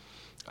be.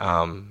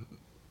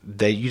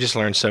 You just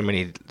learn so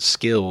many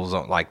skills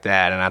like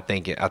that. And I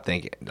think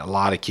a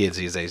lot of kids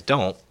these days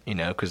don't,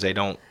 because they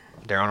aren't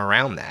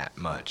around that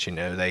much. You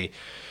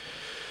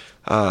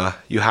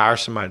hire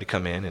somebody to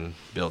come in and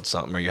build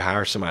something, or you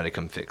hire somebody to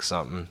come fix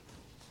something.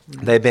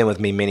 they've been with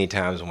me many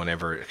times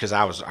whenever, because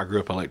I grew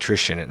up an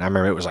electrician, and I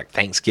remember it was like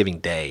Thanksgiving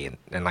Day,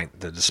 and like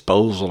the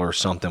disposal or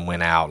something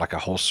went out, like a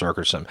whole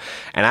circuit or something.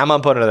 And I'm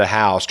up under the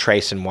house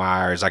tracing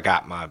wires. I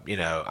got my,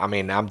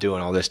 I'm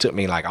doing all this. It took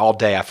me like all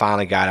day. I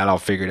finally got it all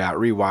figured out,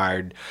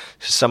 rewired.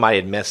 Somebody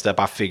had messed up.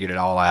 I figured it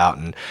all out.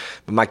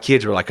 But my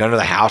kids were like under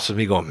the house with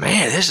me going,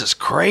 man, this is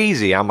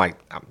crazy. I'm like,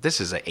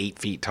 this is 8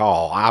 feet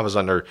tall. I was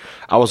under,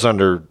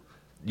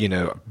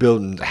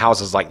 building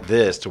houses like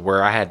this to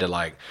where I had to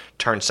like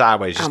turn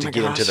sideways just to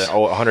get into the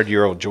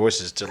 100-year-old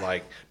joists to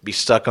like be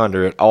stuck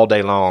under it all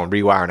day long,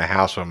 rewiring a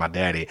house with my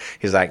daddy.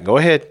 He's like, go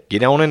ahead,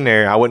 get on in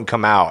there. I wouldn't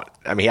come out.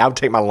 I mean, I would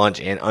take my lunch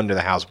in under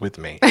the house with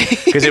me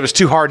because it was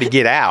too hard to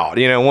get out.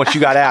 Once you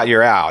got out,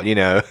 you're out,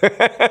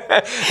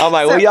 I'm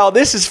like, well, y'all,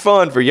 this is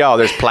fun for y'all.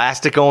 There's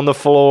plastic on the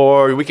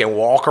floor. We can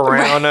walk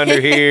around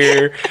under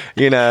here,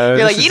 You're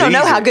like, you don't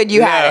know how good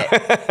you had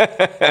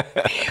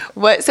it.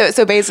 What?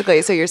 So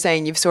basically, you're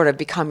saying you've sort of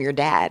become your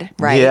dad,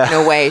 right? Yeah.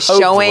 In a way, Hopefully.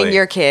 showing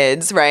your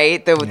kids,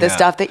 right? The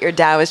stuff that your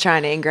dad was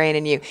trying to ingrain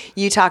in you.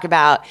 You talk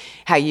about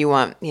how you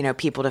want,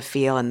 people to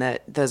feel in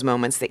those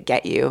moments that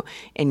get you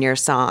in your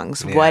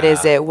songs. Yeah. What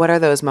is it? What are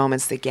those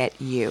moments that get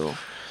you?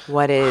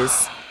 What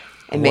is,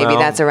 and maybe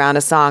that's around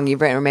a song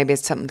you've written, or maybe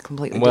it's something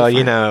completely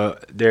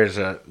different. There's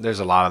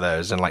a lot of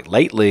those, and like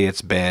lately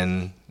it's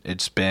been,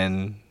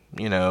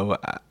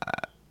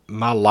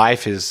 my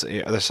life is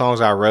the songs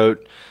I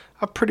wrote.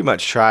 I've pretty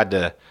much tried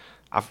to,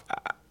 I've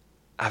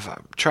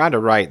tried to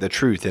write the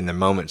truth in the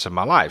moments of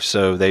my life.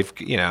 So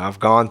I've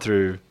gone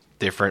through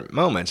different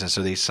moments, and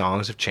so these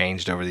songs have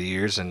changed over the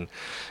years, and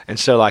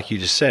so like you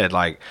just said,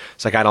 like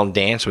it's like I Don't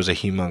Dance was a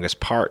humongous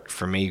part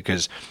for me,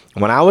 because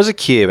when I was a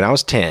kid, when I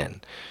was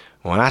 10,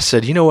 when I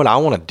said, you know what, I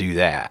want to do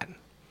that,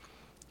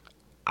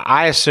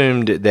 I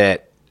assumed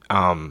that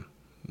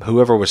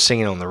whoever was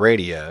singing on the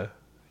radio,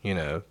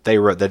 they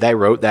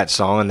wrote that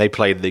song and they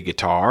played the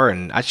guitar,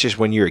 and that's just,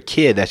 when you're a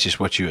kid, that's just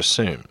what you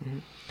assume. Mm-hmm.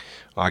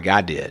 Like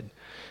I did.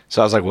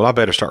 So I was like, well, I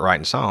better start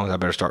writing songs. I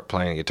better start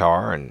playing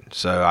guitar. And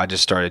so I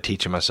just started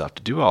teaching myself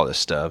to do all this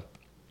stuff.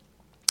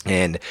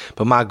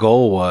 But my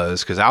goal was,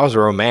 because I was a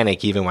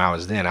romantic even when I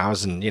was then. I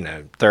was in,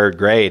 third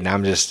grade, and I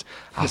was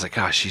like,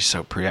 gosh, she's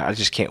so pretty. I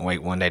just can't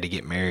wait one day to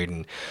get married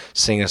and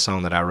sing a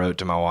song that I wrote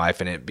to my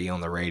wife and it be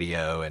on the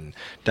radio and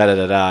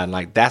da-da-da-da. And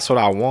like, that's what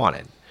I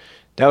wanted.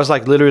 That was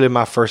like literally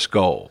my first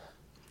goal.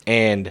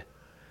 And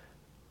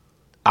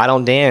I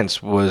Don't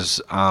Dance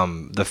was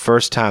the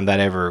first time that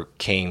ever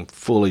came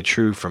fully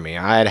true for me.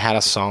 I had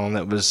a song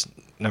that was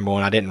number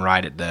one. I didn't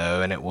write it,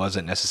 though, and it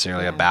wasn't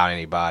necessarily about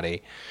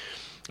anybody.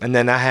 And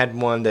then I had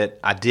one that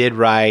I did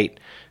write.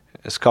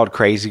 It's called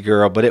Crazy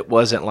Girl, but it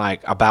wasn't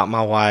like about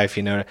my wife,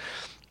 and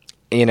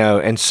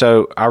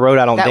so I wrote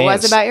I Don't Dance. That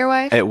was about your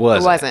wife? It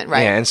wasn't. It wasn't,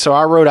 right. Yeah, and so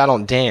I wrote I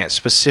Don't Dance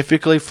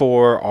specifically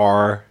for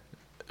our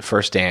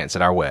first dance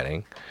at our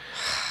wedding.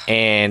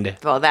 And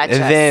then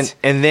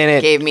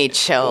it gave me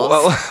chills.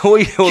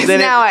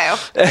 Now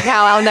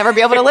I'll never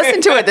be able to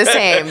listen to it the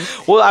same.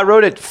 Well, I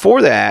wrote it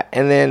for that,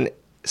 and then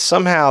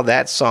somehow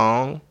that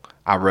song,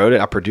 I wrote it,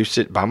 I produced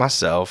it by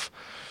myself,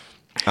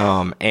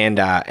 and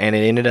it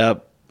ended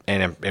up,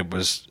 and it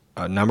was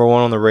number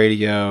one on the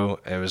radio.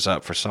 It was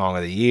up for Song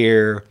of the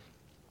Year.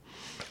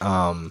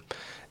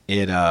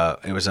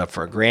 It was up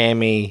for a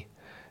Grammy,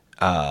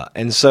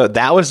 and so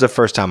that was the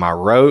first time I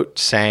wrote,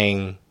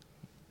 sang,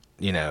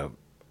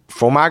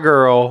 for my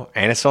girl,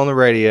 and it's on the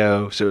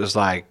radio. So it was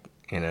like,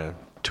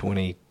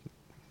 20,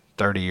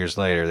 30 years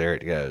later, there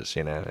it goes,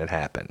 it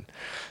happened.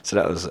 So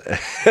that was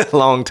a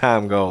long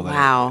time goal.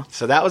 Wow.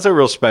 So that was a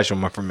real special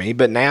one for me.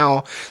 But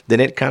now,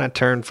 then it kind of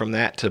turned from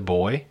that to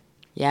boy.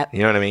 Yep. You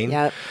know what I mean?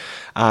 Yep.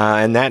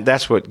 And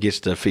that's what gets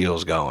the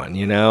feels going,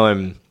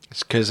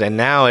 and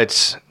now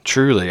it's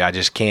truly, I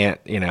just can't,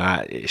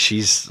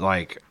 she's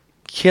like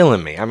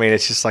killing me. I mean,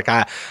 it's just like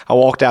I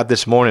walked out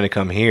this morning to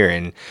come here,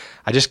 and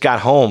I just got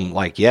home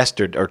like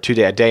yesterday or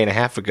a day and a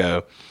half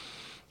ago,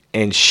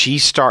 and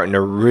she's starting to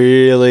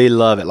really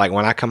love it. Like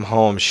when I come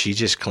home, she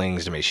just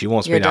clings to me. She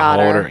wants me to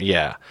hold her.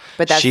 Yeah.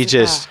 But that's,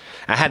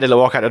 I had to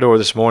walk out the door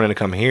this morning to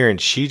come here, and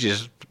she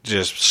just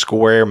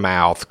square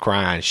mouth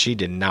crying. She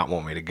did not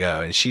want me to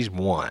go, and she's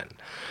one.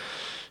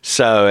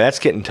 So that's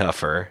getting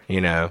tougher,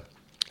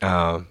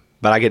 but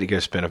I get to go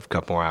spend a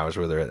couple more hours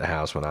with her at the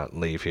house when I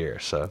leave here.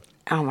 So.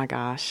 Oh my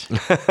gosh.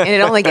 And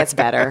it only gets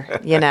better,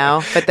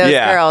 But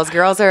those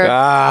girls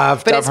are,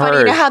 but it's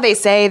funny, how they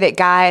say that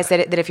guys,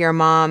 that if you're a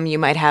mom, you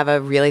might have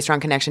a really strong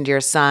connection to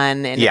your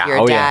son. And if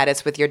you're a dad,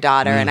 it's with your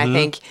daughter. Mm-hmm. And I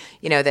think,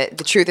 that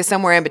the truth is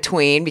somewhere in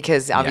between,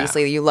 because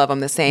obviously you love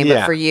them the same.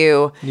 But for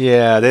you,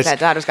 that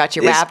daughter's got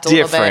you wrapped a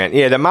little bit. Different.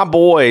 Yeah. My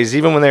boys,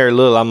 even when they were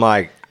little, I'm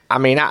like,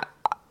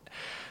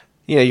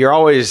 you're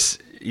always,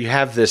 you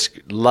have this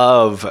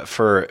love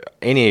for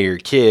any of your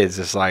kids.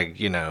 It's like,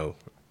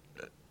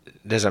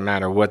 doesn't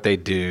matter what they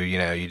do,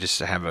 you just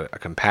have a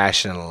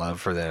compassion and a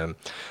love for them.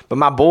 But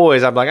my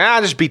boys, I'm like,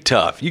 just be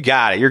tough. You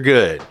got it. You're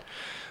good.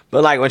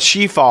 But like when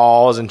she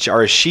falls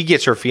or she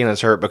gets her feelings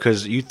hurt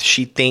because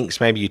she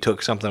thinks maybe you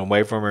took something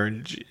away from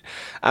her.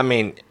 I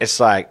mean, it's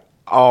like,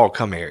 oh,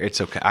 come here.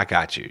 It's okay. I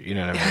got you. You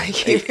know what I mean?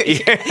 You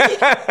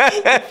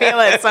feel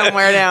it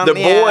somewhere down The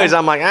there. boys,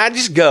 I'm like,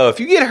 just go. If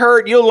you get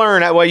hurt, you'll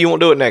learn. That way you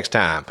won't do it next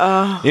time.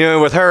 You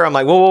know, with her, I'm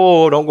like,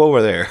 whoa, don't go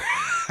over there.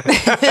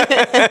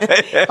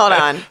 Hold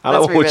on. I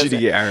don't Let's want you to revisit.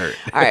 get hurt.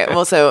 All right.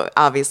 Well, so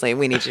obviously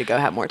we need you to go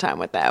have more time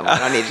with them. We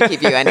don't need to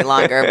keep you any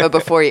longer. But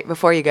before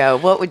you go,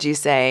 what would you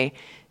say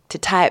to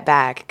tie it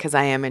back? Because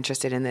I am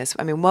interested in this.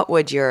 I mean, what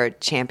would your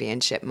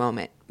championship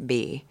moment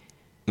be?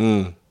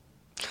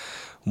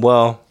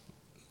 Well,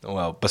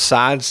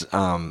 besides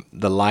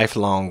the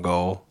lifelong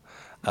goal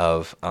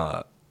of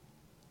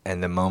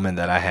and the moment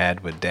that I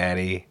had with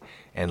Daddy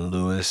and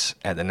Lewis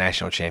at the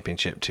national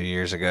championship 2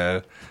 years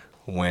ago,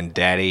 when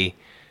Daddy,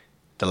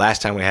 the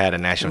last time we had a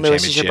national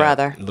Lewis championship. is your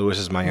brother. Lewis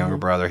is my younger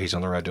brother. He's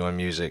on the road doing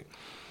music.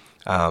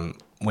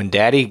 When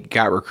Daddy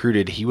got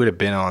recruited, he would have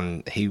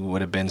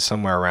been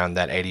somewhere around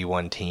that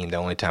 81 team, the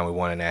only time we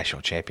won a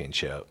national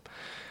championship.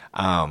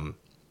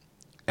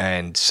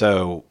 And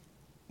so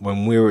when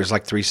it was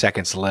like 3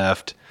 seconds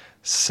left,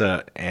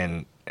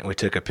 and we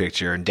took a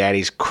picture, and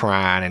Daddy's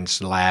crying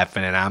and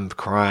laughing, and I'm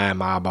crying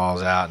my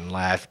eyeballs out and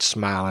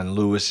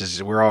smiling.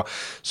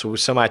 So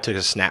somebody took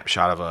a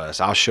snapshot of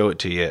us. I'll show it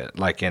to you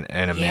like in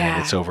a minute.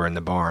 Yeah. It's over in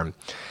the barn.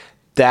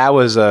 That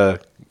was a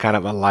kind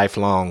of a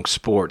lifelong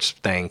sports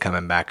thing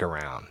coming back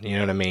around. You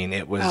know what I mean?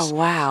 It was. Oh,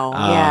 wow.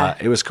 Yeah.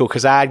 It was cool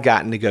because I had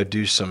gotten to go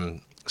do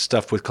some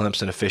stuff with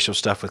Clemson, official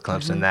stuff with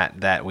Clemson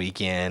that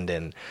weekend,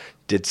 and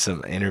did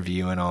some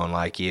interviewing on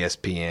like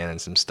ESPN and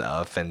some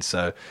stuff. And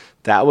so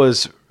that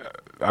was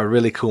a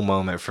really cool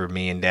moment for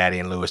me and Daddy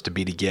and Lewis to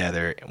be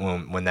together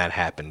when that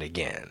happened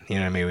again. You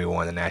know what I mean? We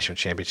won the national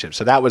championship.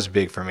 So that was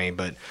big for me.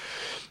 But,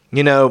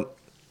 you know,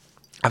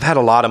 I've had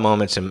a lot of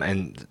moments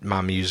in my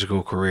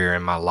musical career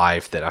in my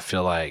life that I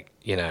feel like,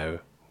 you know,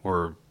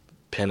 were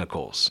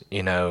pinnacles.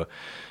 You know,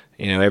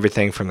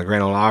 everything from the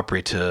Grand Ole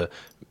Opry to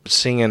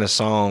singing a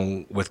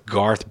song with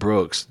Garth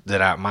Brooks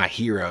that my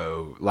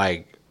hero,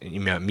 like,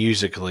 you know,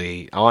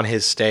 musically on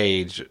his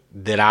stage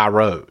that I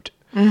wrote.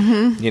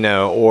 You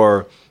know,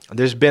 or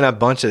there's been a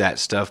bunch of that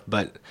stuff,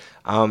 but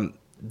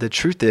the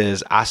truth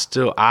is, I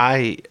still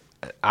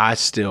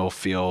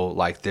feel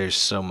like there's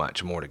so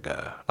much more to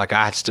go. Like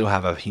I still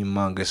have a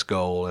humongous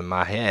goal in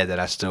my head that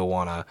I still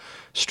want to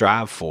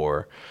strive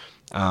for.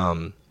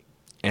 And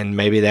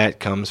maybe that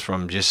comes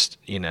from just,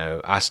 you know,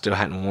 I still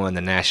hadn't won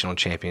the national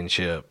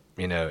championship,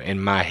 you know,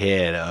 in my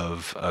head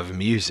of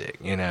music,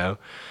 you know.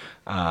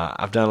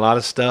 I've done a lot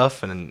of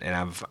stuff and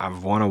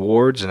I've won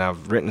awards and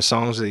I've written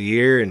songs of the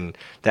year, and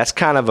that's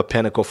kind of a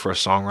pinnacle for a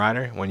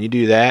songwriter. When you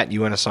do that,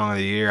 you win a song of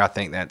the year. I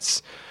think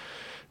that's,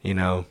 you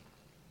know,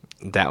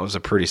 that was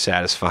a pretty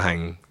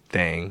satisfying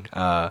thing.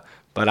 But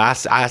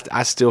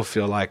I still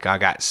feel like I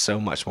got so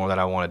much more that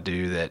I want to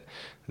do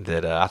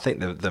that I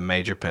think the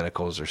major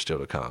pinnacles are still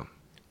to come.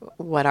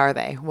 What are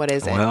they? What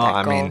is it? Well, that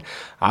I goal? mean,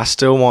 I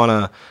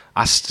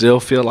still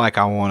feel like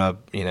I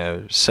want to, you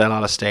know, sell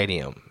out a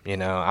stadium. You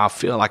know, I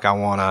feel like I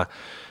want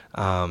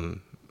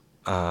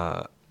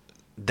to,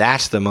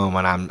 that's the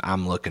moment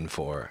I'm looking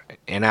for.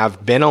 And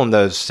I've been on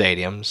those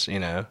stadiums, you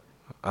know,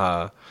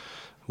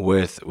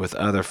 with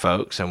other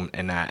folks,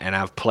 and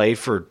I've played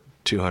for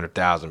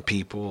 200,000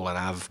 people, and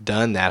I've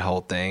done that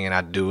whole thing, and I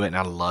do it, and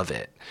I love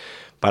it.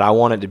 But I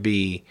want it to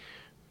be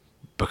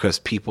because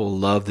people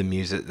love the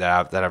music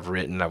that I've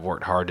written, I've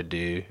worked hard to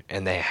do,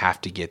 and they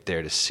have to get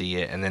there to see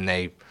it, and then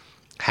they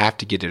have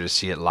to get there to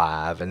see it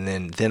live, and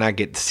then I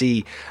get to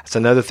see. That's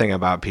another thing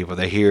about people.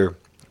 They hear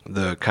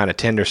the kind of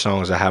tender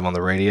songs I have on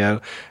the radio,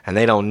 and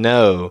they don't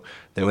know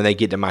that when they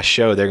get to my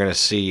show, they're going to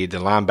see the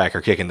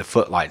linebacker kicking the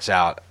footlights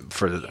out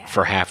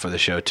for half of the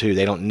show too.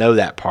 They don't know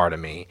that part of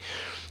me.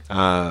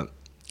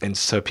 And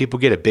so people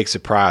get a big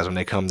surprise when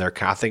they come there.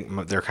 I think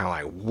they're kind of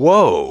like,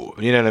 whoa,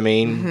 you know what I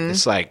mean? Mm-hmm.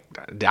 It's like,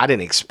 I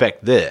didn't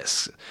expect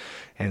this.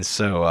 And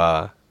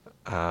so,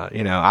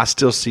 you know, I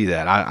still see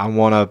that. I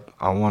want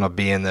to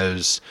be in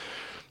those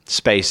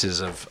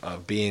spaces of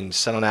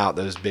selling out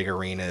those big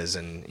arenas.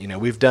 And, you know,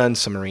 we've done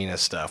some arena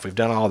stuff. We've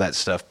done all that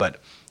stuff, but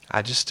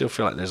I just still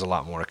feel like there's a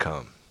lot more to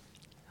come.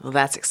 Well,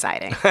 that's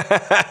exciting.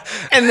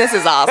 And this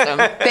is awesome.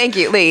 Thank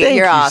you, Lee. Thank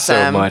You're you awesome.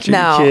 so much. Are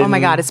No, you oh my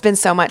kidding? God, it's been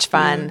so much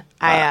fun.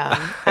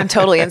 I'm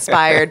totally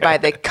inspired by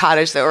the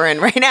cottage that we're in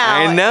right now.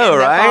 I know,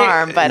 and the right?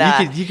 farm,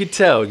 but you could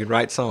tell. You could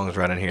write songs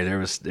right in here.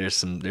 There's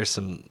some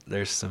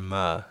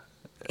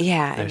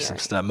yeah, there's some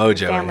stuff,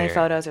 mojo in family here.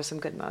 photos are some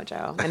good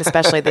mojo, and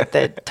especially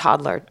the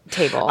toddler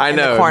table I in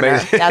know, the corner.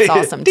 amazing. That's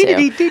awesome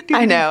too.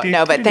 I know,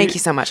 no, but thank you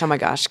so much. Oh my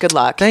gosh, good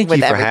luck. Thank with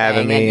you for everything,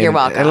 having me. and you're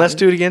welcome. And let's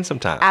do it again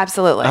sometime.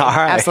 Absolutely, All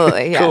right.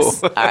 absolutely, yes.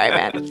 Cool. All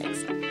right, man.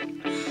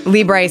 Thanks.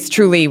 Lee Brice,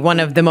 truly one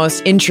of the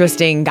most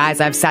interesting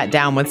guys I've sat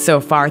down with so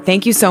far.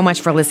 Thank you so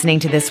much for listening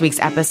to this week's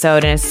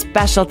episode, and a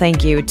special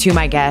thank you to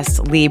my guest,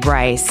 Lee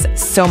Brice.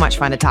 So much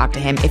fun to talk to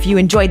him. If you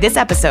enjoyed this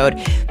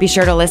episode, be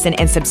sure to listen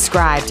and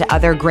subscribe to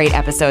other great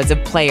episodes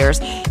of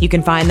Players. You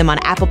can find them on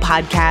Apple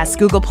Podcasts,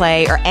 Google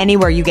Play, or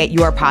anywhere you get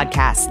your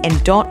podcasts.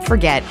 And don't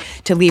forget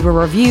to leave a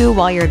review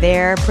while you're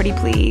there. Pretty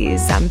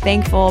please. I'm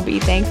thankful. Be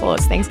thankful.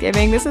 It's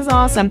Thanksgiving. This is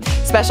awesome.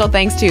 Special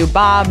thanks to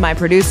Bob, my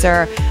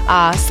producer,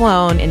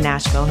 Sloan in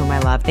Nashville, whom I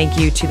love. Thank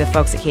you to the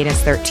folks at Cadence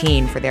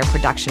 13 for their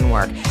production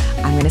work.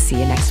 I'm going to see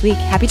you next week.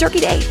 Happy Turkey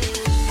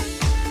Day.